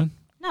want me to win?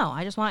 No,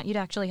 I just want you to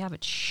actually have a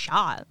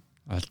shot.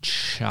 A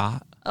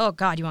shot? Oh,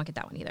 God, you won't get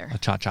that one either. A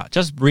cha-cha.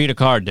 Just read a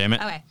card, damn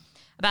it. Okay.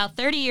 About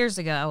 30 years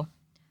ago,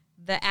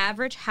 the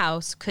average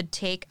house could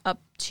take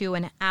up to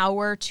an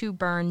hour to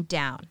burn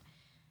down.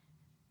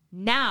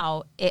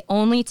 Now, it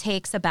only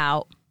takes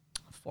about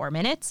 4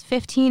 minutes,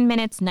 15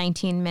 minutes,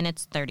 19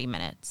 minutes, 30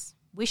 minutes.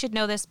 We should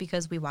know this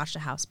because we watched a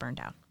house burn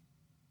down.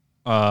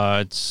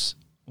 It's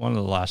one of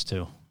the last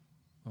two.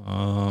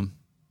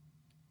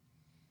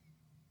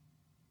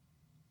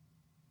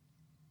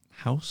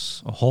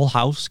 A whole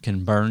house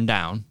can burn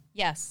down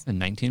Yes. in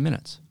 19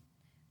 minutes.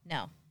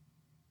 No.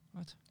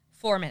 What?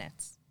 4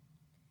 minutes.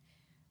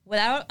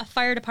 Without a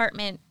fire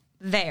department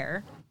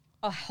there,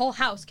 a whole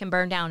house can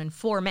burn down in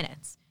 4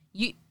 minutes.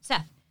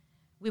 Seth,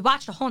 we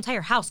watched a whole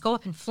entire house go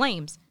up in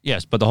flames.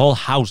 Yes, but the whole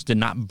house did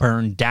not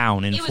burn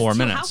down in It was 4 two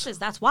minutes. houses,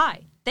 that's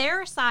why.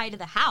 Their side of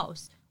the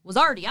house was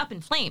already up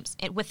in flames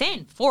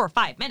within 4 or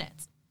 5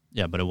 minutes.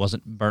 Yeah, but it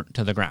wasn't burnt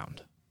to the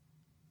ground.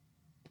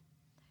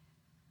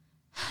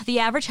 The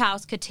average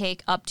house could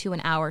take up to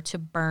an hour to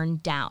burn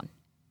down.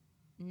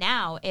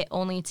 Now it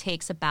only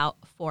takes about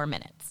 4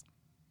 minutes.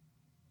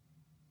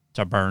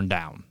 To burn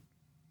down.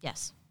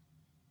 Yes.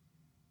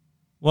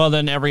 Well,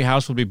 then every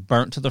house would be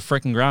burnt to the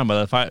freaking ground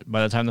by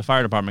the time the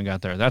fire department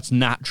got there. That's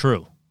not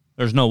true.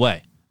 There's no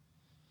way.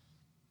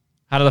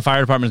 How do the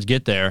fire departments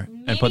get there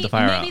and put the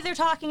fire out? Maybe they're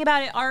talking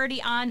about it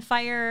already on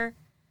fire.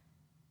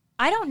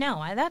 I don't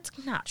know. That's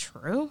not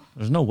true.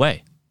 There's no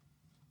way.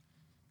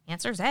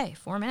 Answer's A,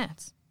 4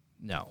 minutes.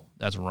 No,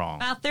 that's wrong.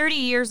 About 30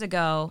 years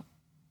ago,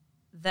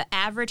 the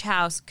average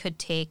house could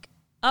take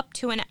up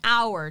to an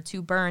hour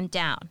to burn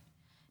down.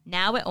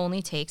 Now it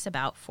only takes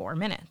about 4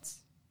 minutes.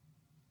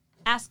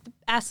 Ask the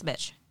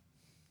bitch.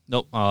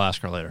 Nope, I'll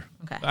ask her later.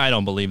 Okay. I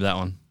don't believe that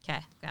one. Okay,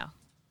 go.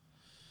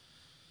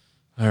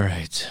 All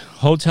right.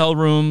 Hotel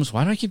rooms.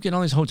 Why do I keep getting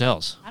all these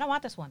hotels? I don't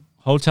want this one.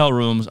 Hotel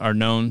rooms are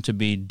known to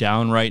be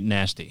downright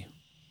nasty.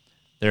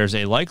 There's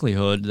a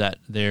likelihood that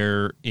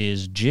there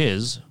is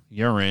jizz,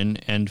 urine,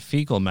 and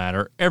fecal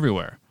matter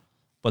everywhere.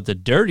 But the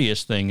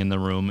dirtiest thing in the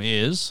room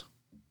is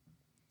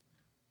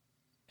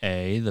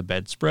A, the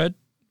bedspread,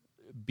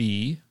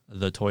 B,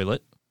 the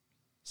toilet,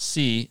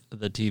 C,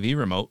 the TV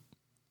remote,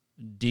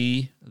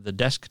 D, the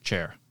desk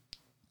chair.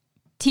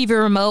 TV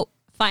remote,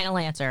 final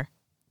answer.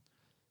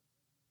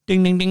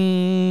 Ding, ding,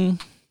 ding.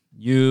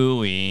 You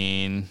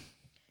win.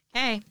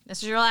 Hey,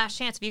 this is your last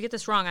chance. If you get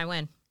this wrong, I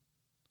win.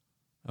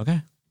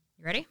 Okay.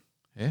 You ready?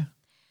 Yeah.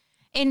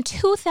 In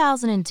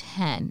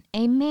 2010,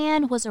 a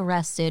man was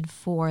arrested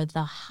for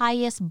the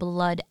highest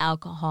blood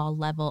alcohol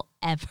level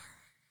ever.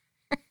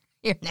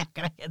 You're not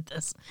going to get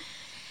this.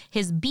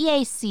 His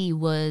BAC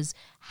was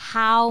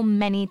how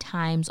many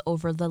times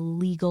over the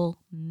legal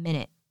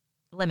limit?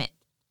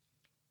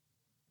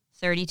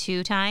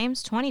 32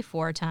 times,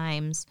 24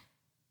 times,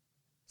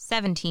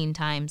 17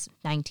 times,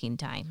 19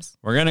 times.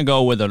 We're going to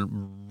go with a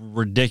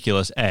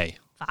ridiculous A.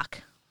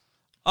 Fuck.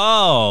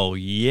 Oh,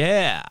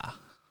 yeah.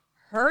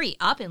 Hurry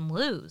up and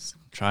lose.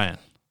 Trying.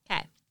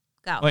 Okay,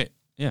 go. Wait,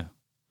 yeah.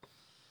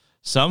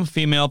 Some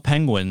female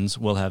penguins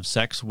will have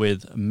sex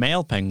with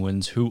male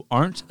penguins who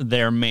aren't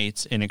their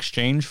mates in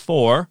exchange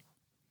for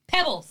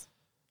Pebbles.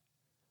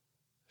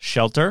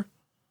 shelter,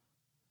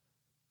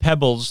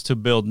 pebbles to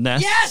build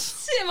nests,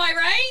 Yes! Am I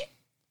right?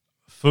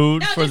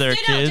 food No, for their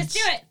just kids, do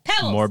it.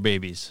 Pebbles. more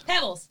babies.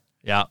 Pebbles.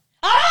 Yeah.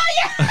 Oh,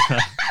 yeah!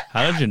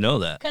 How did you know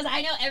that? Because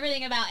I know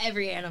everything about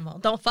every animal.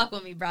 Don't fuck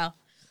with me, bro.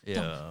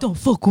 Yeah. Don't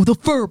fuck with the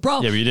fur,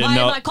 bro. Yeah, but you didn't Why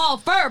know- am I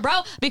called fur,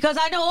 bro? Because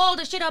I know all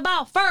the shit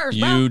about furs,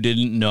 bro. You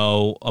didn't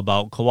know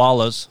about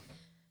koalas.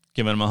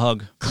 Giving them a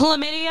hug.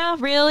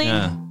 Chlamydia? Really?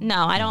 Yeah.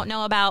 No, I don't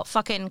know about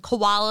fucking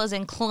koalas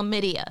and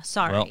chlamydia.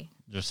 Sorry. Well,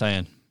 just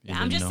saying. You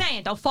I'm didn't just know.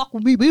 saying. Don't fuck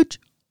with me, bitch.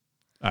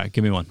 All right,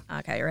 give me one.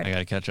 Okay, you I ready? got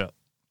to catch up.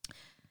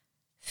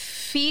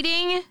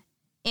 Feeling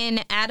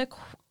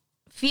inadequate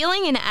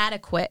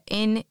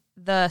in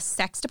the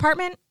sex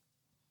department?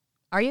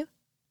 Are you?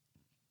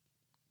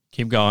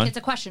 Keep going. It's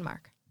a question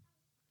mark.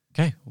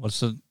 Okay, what's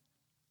the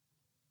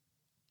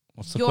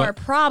You're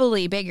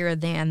probably bigger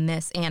than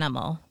this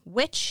animal,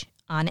 which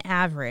on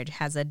average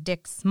has a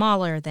dick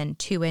smaller than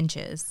 2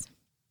 inches.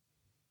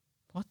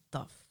 What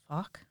the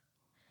fuck?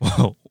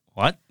 Whoa,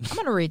 what? I'm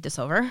going to read this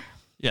over.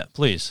 Yeah,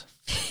 please.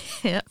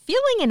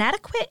 Feeling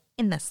inadequate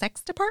in the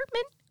sex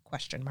department?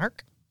 Question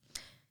mark.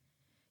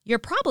 You're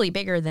probably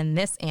bigger than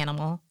this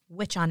animal,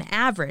 which on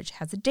average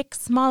has a dick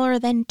smaller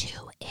than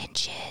 2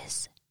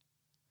 inches.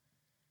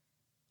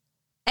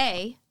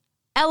 A,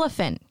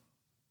 elephant.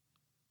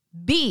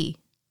 B,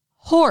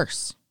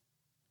 horse.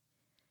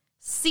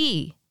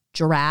 C,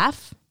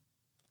 giraffe.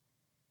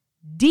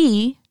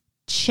 D,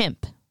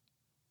 chimp.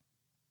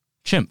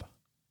 Chimp.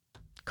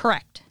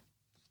 Correct.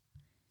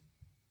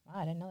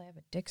 Wow, I didn't know they have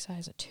a dick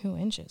size of 2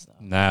 inches, though.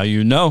 Now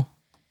you know.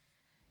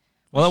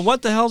 Well,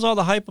 what the hell's all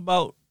the hype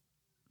about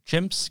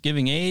chimps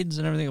giving AIDS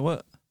and everything?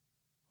 What's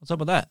up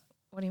with that?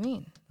 What do you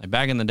mean? Like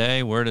back in the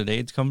day, where did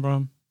AIDS come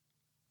from?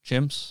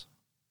 Chimps?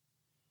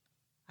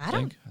 I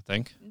don't. I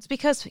think. It's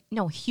because,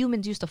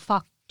 humans used to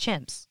fuck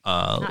chimps.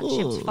 Not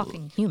chimps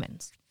fucking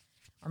humans.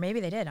 Or maybe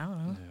they did. I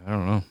don't know. I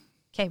don't know.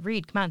 Okay,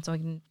 read. Come on, so I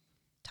can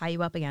tie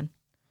you up again.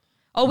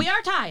 Oh, we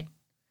are tied.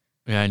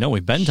 Yeah, I know.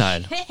 We've been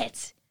tied.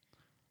 Shit.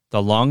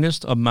 The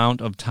longest amount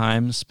of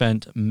time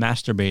spent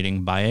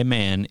masturbating by a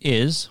man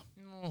is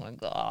Oh, my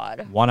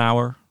God. 1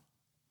 hour,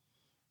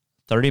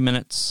 30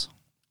 minutes,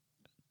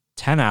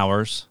 10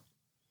 hours,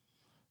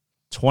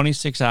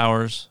 26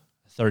 hours,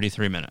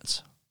 33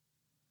 minutes.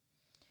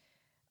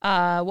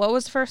 What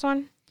was the first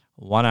one?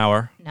 1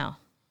 hour, No.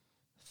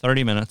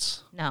 30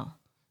 minutes, No.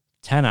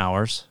 10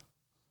 hours,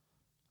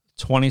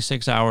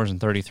 26 hours, and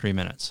 33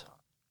 minutes.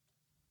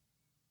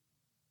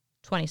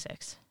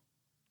 26.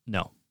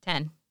 No.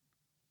 10.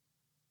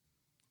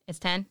 It's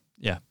 10?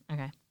 Yeah.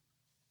 Okay.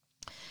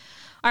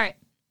 All right.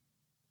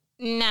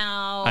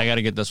 Now, I got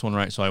to get this one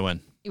right so I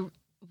win.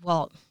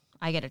 well,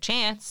 I get a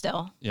chance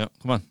still. Yep.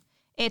 Come on.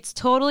 It's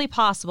totally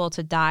possible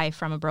to die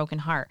from a broken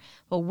heart,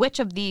 but which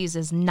of these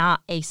is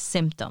not a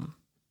symptom?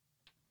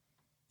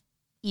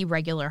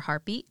 Irregular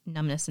heartbeat,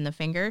 numbness in the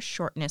fingers,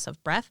 shortness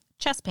of breath,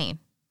 chest pain.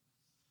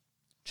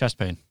 Chest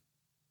pain.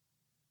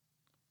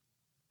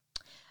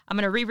 I'm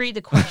going to reread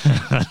the question.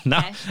 No,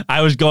 Okay.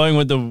 I was going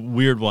with the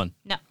weird one.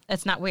 No,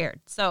 it's not weird.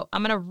 So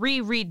I'm going to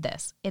reread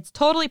this. It's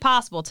totally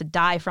possible to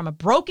die from a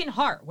broken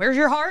heart. Where's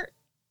your heart?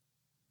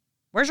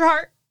 Where's your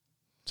heart?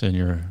 It's in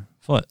your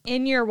foot.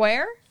 In your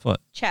where? Foot.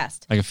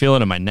 Chest. I can feel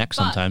it in my neck But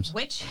sometimes.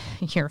 which?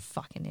 You're a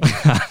fucking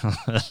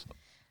idiot.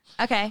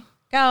 Okay,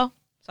 go.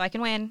 So I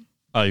can win.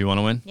 Oh, you want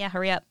to win? Yeah,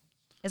 hurry up.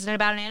 Isn't it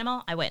about an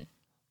animal? I win.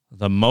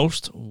 The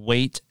most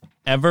weight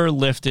ever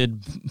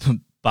lifted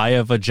by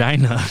a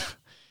vagina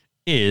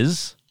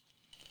is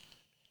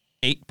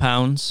 8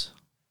 pounds,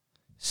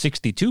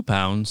 62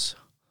 pounds,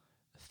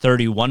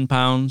 31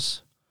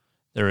 pounds.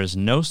 There is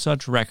no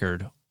such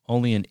record.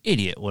 Only an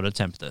idiot would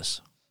attempt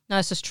this. No,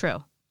 this is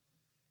true.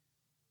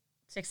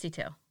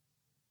 62.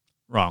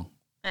 Wrong.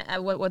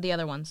 What were the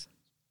other ones?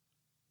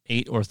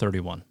 8 or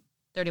 31.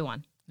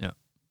 31. Yeah.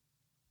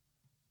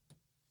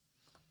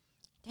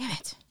 Damn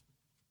it.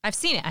 I've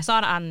seen it. I saw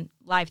it on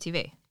live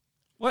TV.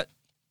 What?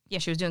 Yeah,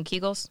 she was doing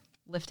Kegels,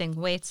 lifting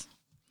weights.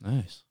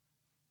 Nice.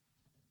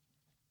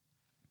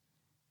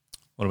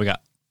 What do we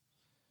got?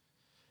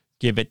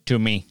 Give it to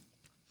me.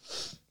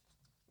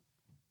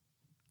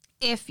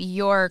 If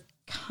you're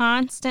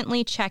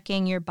constantly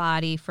checking your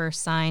body for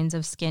signs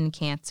of skin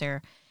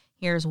cancer,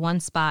 here's one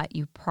spot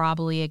you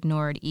probably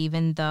ignored,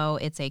 even though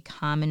it's a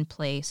common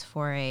place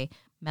for a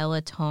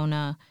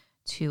melanoma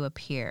to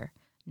appear.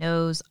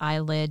 Nose,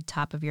 eyelid,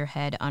 top of your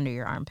head, under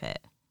your armpit.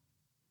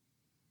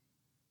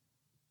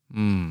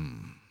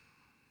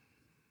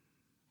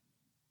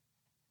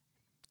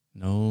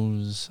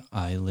 Nose,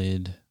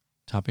 eyelid,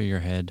 top of your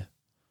head,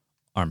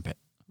 armpit.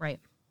 Right.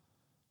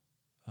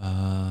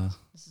 Uh,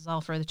 This is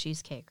all for the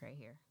cheesecake right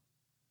here.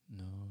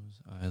 nose,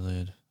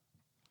 eyelid.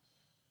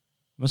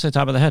 I'm going to say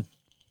top of the head.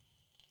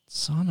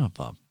 Son of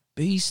a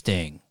bee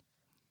sting.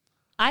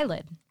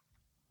 Eyelid.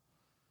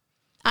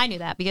 I knew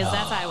that because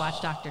that's how I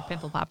watch Dr.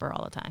 Pimple Popper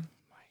all the time.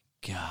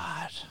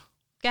 God.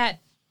 Go ahead.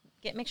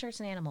 Make sure it's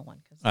an animal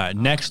one. All right,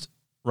 next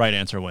right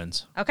answer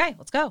wins. Okay,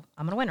 let's go.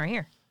 I'm going to win right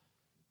here.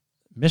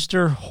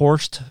 Mr.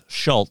 Horst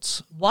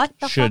Schultz What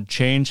the should fuck?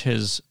 change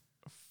his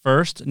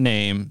first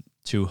name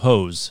to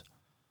Hose.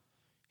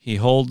 He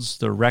holds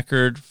the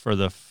record for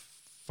the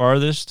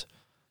farthest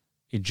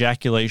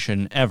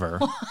ejaculation ever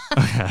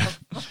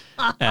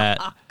at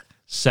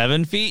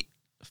 7 feet,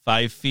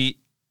 5 feet,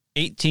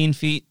 18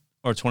 feet,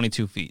 or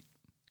 22 feet.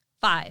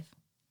 5.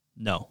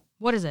 No,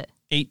 What is it?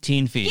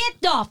 18 feet.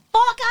 Get the fuck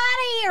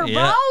out of here,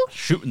 Yeah, bro.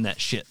 shooting that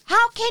shit.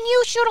 How can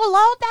you shoot a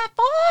load that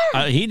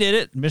far? He did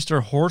it,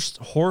 Mr.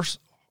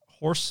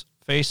 Horse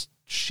face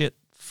shit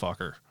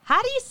fucker.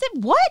 How do you say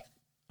what?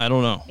 I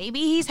don't know. Maybe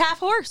he's half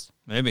horse.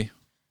 Maybe.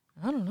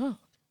 I don't know.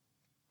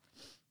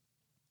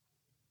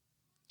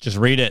 Just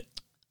read it.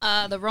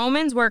 The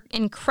Romans were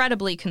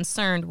incredibly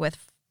concerned with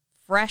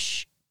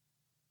fresh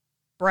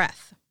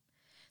breath.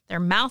 Their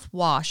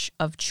mouthwash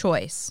of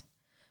choice: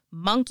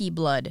 monkey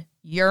blood,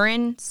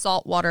 urine,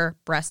 salt water,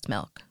 breast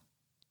milk.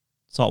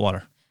 Salt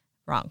water.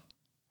 Wrong.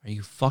 Are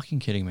you fucking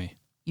kidding me?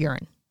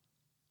 Urine.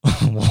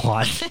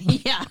 What?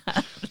 Yeah,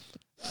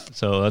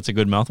 So that's a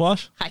good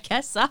mouthwash? I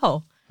guess so.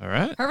 All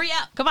right. Hurry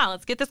up. Come on,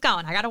 let's get this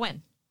going. I got to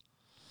win.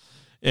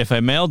 If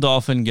a male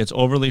dolphin gets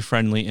overly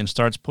friendly and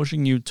starts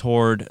pushing you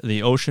toward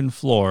the ocean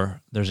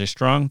floor, there's a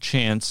strong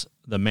chance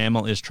the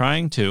mammal is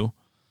trying to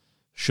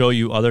show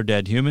you other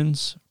dead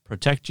humans,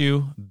 protect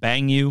you,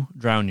 bang you,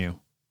 drown you.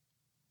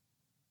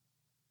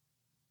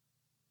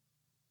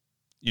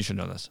 You should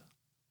know this.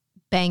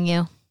 Bang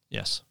you.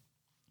 Yes.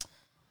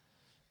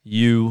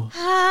 You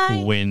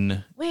I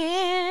win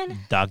win.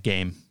 the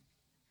game.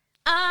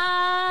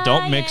 I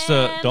Don't mix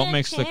am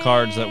the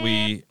cards that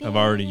we have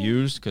already champion.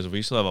 used, because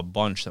we still have a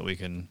bunch that we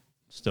can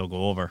still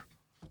go over.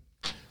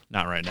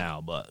 Not right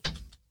now, but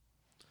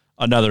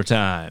another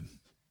time.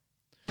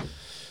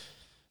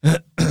 So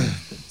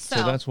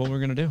that's what we're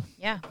gonna do.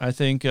 Yeah. I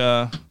think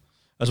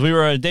as we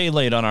were a day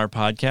late on our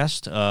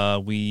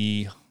podcast,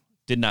 we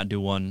did not do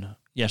one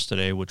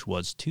yesterday, which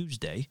was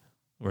Tuesday.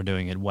 We're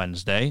doing it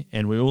Wednesday,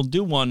 and we will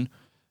do one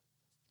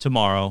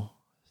tomorrow,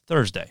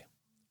 Thursday.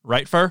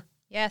 Right, Fur?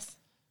 Yes.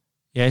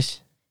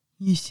 Yes.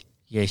 Yes.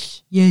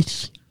 Yes.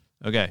 Yes.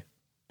 Okay.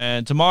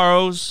 And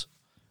tomorrow's,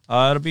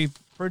 it'll be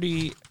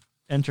pretty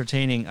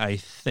entertaining, I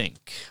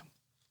think.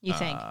 You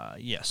think?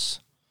 Yes.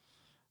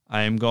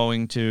 I am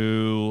going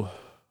to,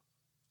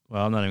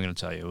 well, I'm not even going to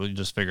tell you. We'll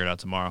just figure it out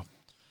tomorrow.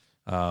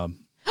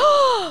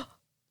 Oh,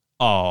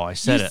 I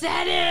said You it.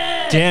 said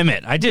it. Damn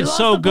it. I did lost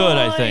so the good,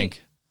 I point.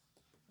 think.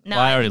 No,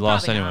 Well, I already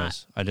lost probably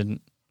anyways. I didn't.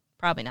 Not.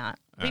 Probably not.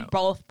 We Oh.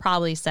 both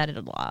probably said it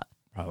a lot.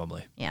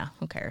 Probably. Yeah.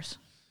 Who cares?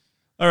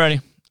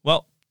 Alrighty.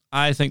 Well,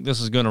 I think this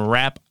is going to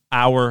wrap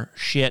our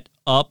shit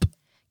up.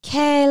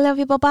 Okay. Love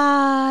you.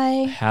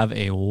 Bye-bye. Have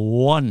a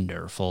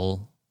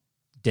wonderful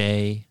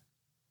day,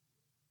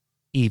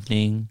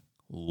 evening,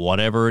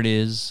 whatever it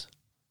is.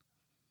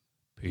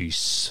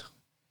 Peace.